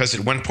was because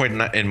at one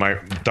point in my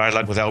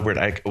dialogue with Albert,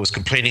 I was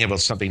complaining about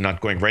something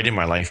not going right in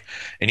my life.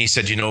 And he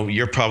said,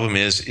 your problem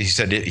is, he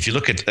said, if you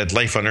look at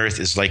life on earth,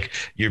 it's like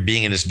you're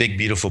being in this big,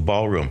 beautiful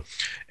ballroom.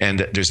 And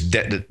there's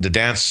the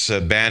dance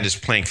band is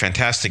playing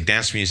fantastic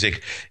dance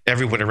music.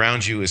 Everyone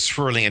around you is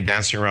swirling and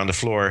dancing around the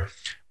floor.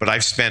 But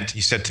he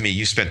said to me,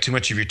 you spent too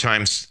much of your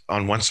time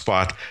on one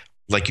spot,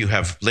 like you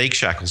have leg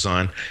shackles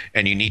on,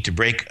 and you need to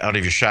break out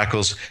of your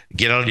shackles,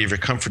 get out of your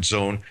comfort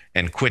zone,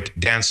 and quit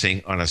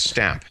dancing on a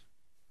stamp.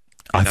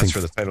 And that's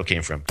where the title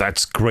came from.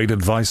 That's great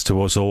advice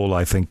to us all,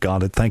 I think,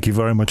 Garnet. Thank you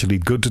very much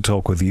indeed. Good to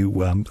talk with you.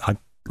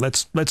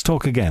 Let's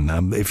talk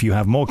again. If you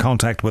have more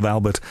contact with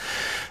Albert,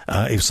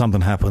 if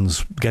something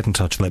happens, get in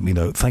touch, let me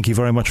know. Thank you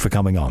very much for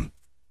coming on.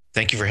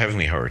 Thank you for having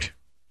me, Howard.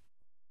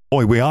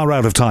 Boy, we are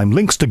out of time.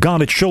 Links to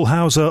Garnet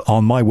Schulhauser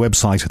on my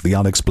website at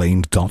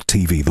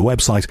theunexplained.tv. The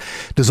website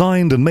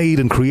designed and made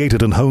and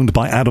created and honed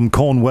by Adam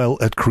Cornwell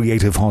at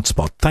Creative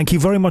Hotspot. Thank you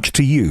very much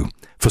to you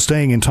for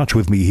staying in touch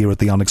with me here at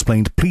The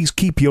Unexplained. Please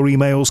keep your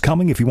emails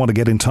coming if you want to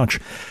get in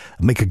touch.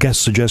 Make a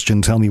guest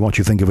suggestion. Tell me what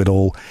you think of it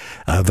all.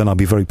 Then I'll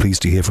be very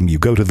pleased to hear from you.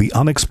 Go to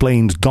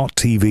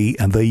theunexplained.tv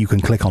and there you can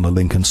click on a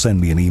link and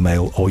send me an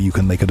email, or you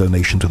can make a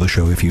donation to the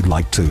show if you'd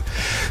like to.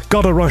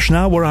 Got a rush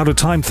now. We're out of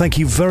time. Thank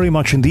you very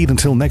much indeed.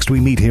 Until next we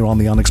meet here on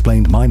The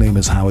Unexplained, my name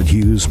is Howard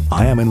Hughes.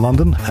 I am in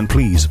London, and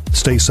please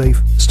stay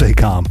safe, stay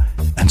calm,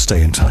 and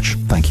stay in touch.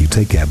 Thank you.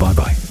 Take care.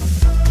 Bye-bye.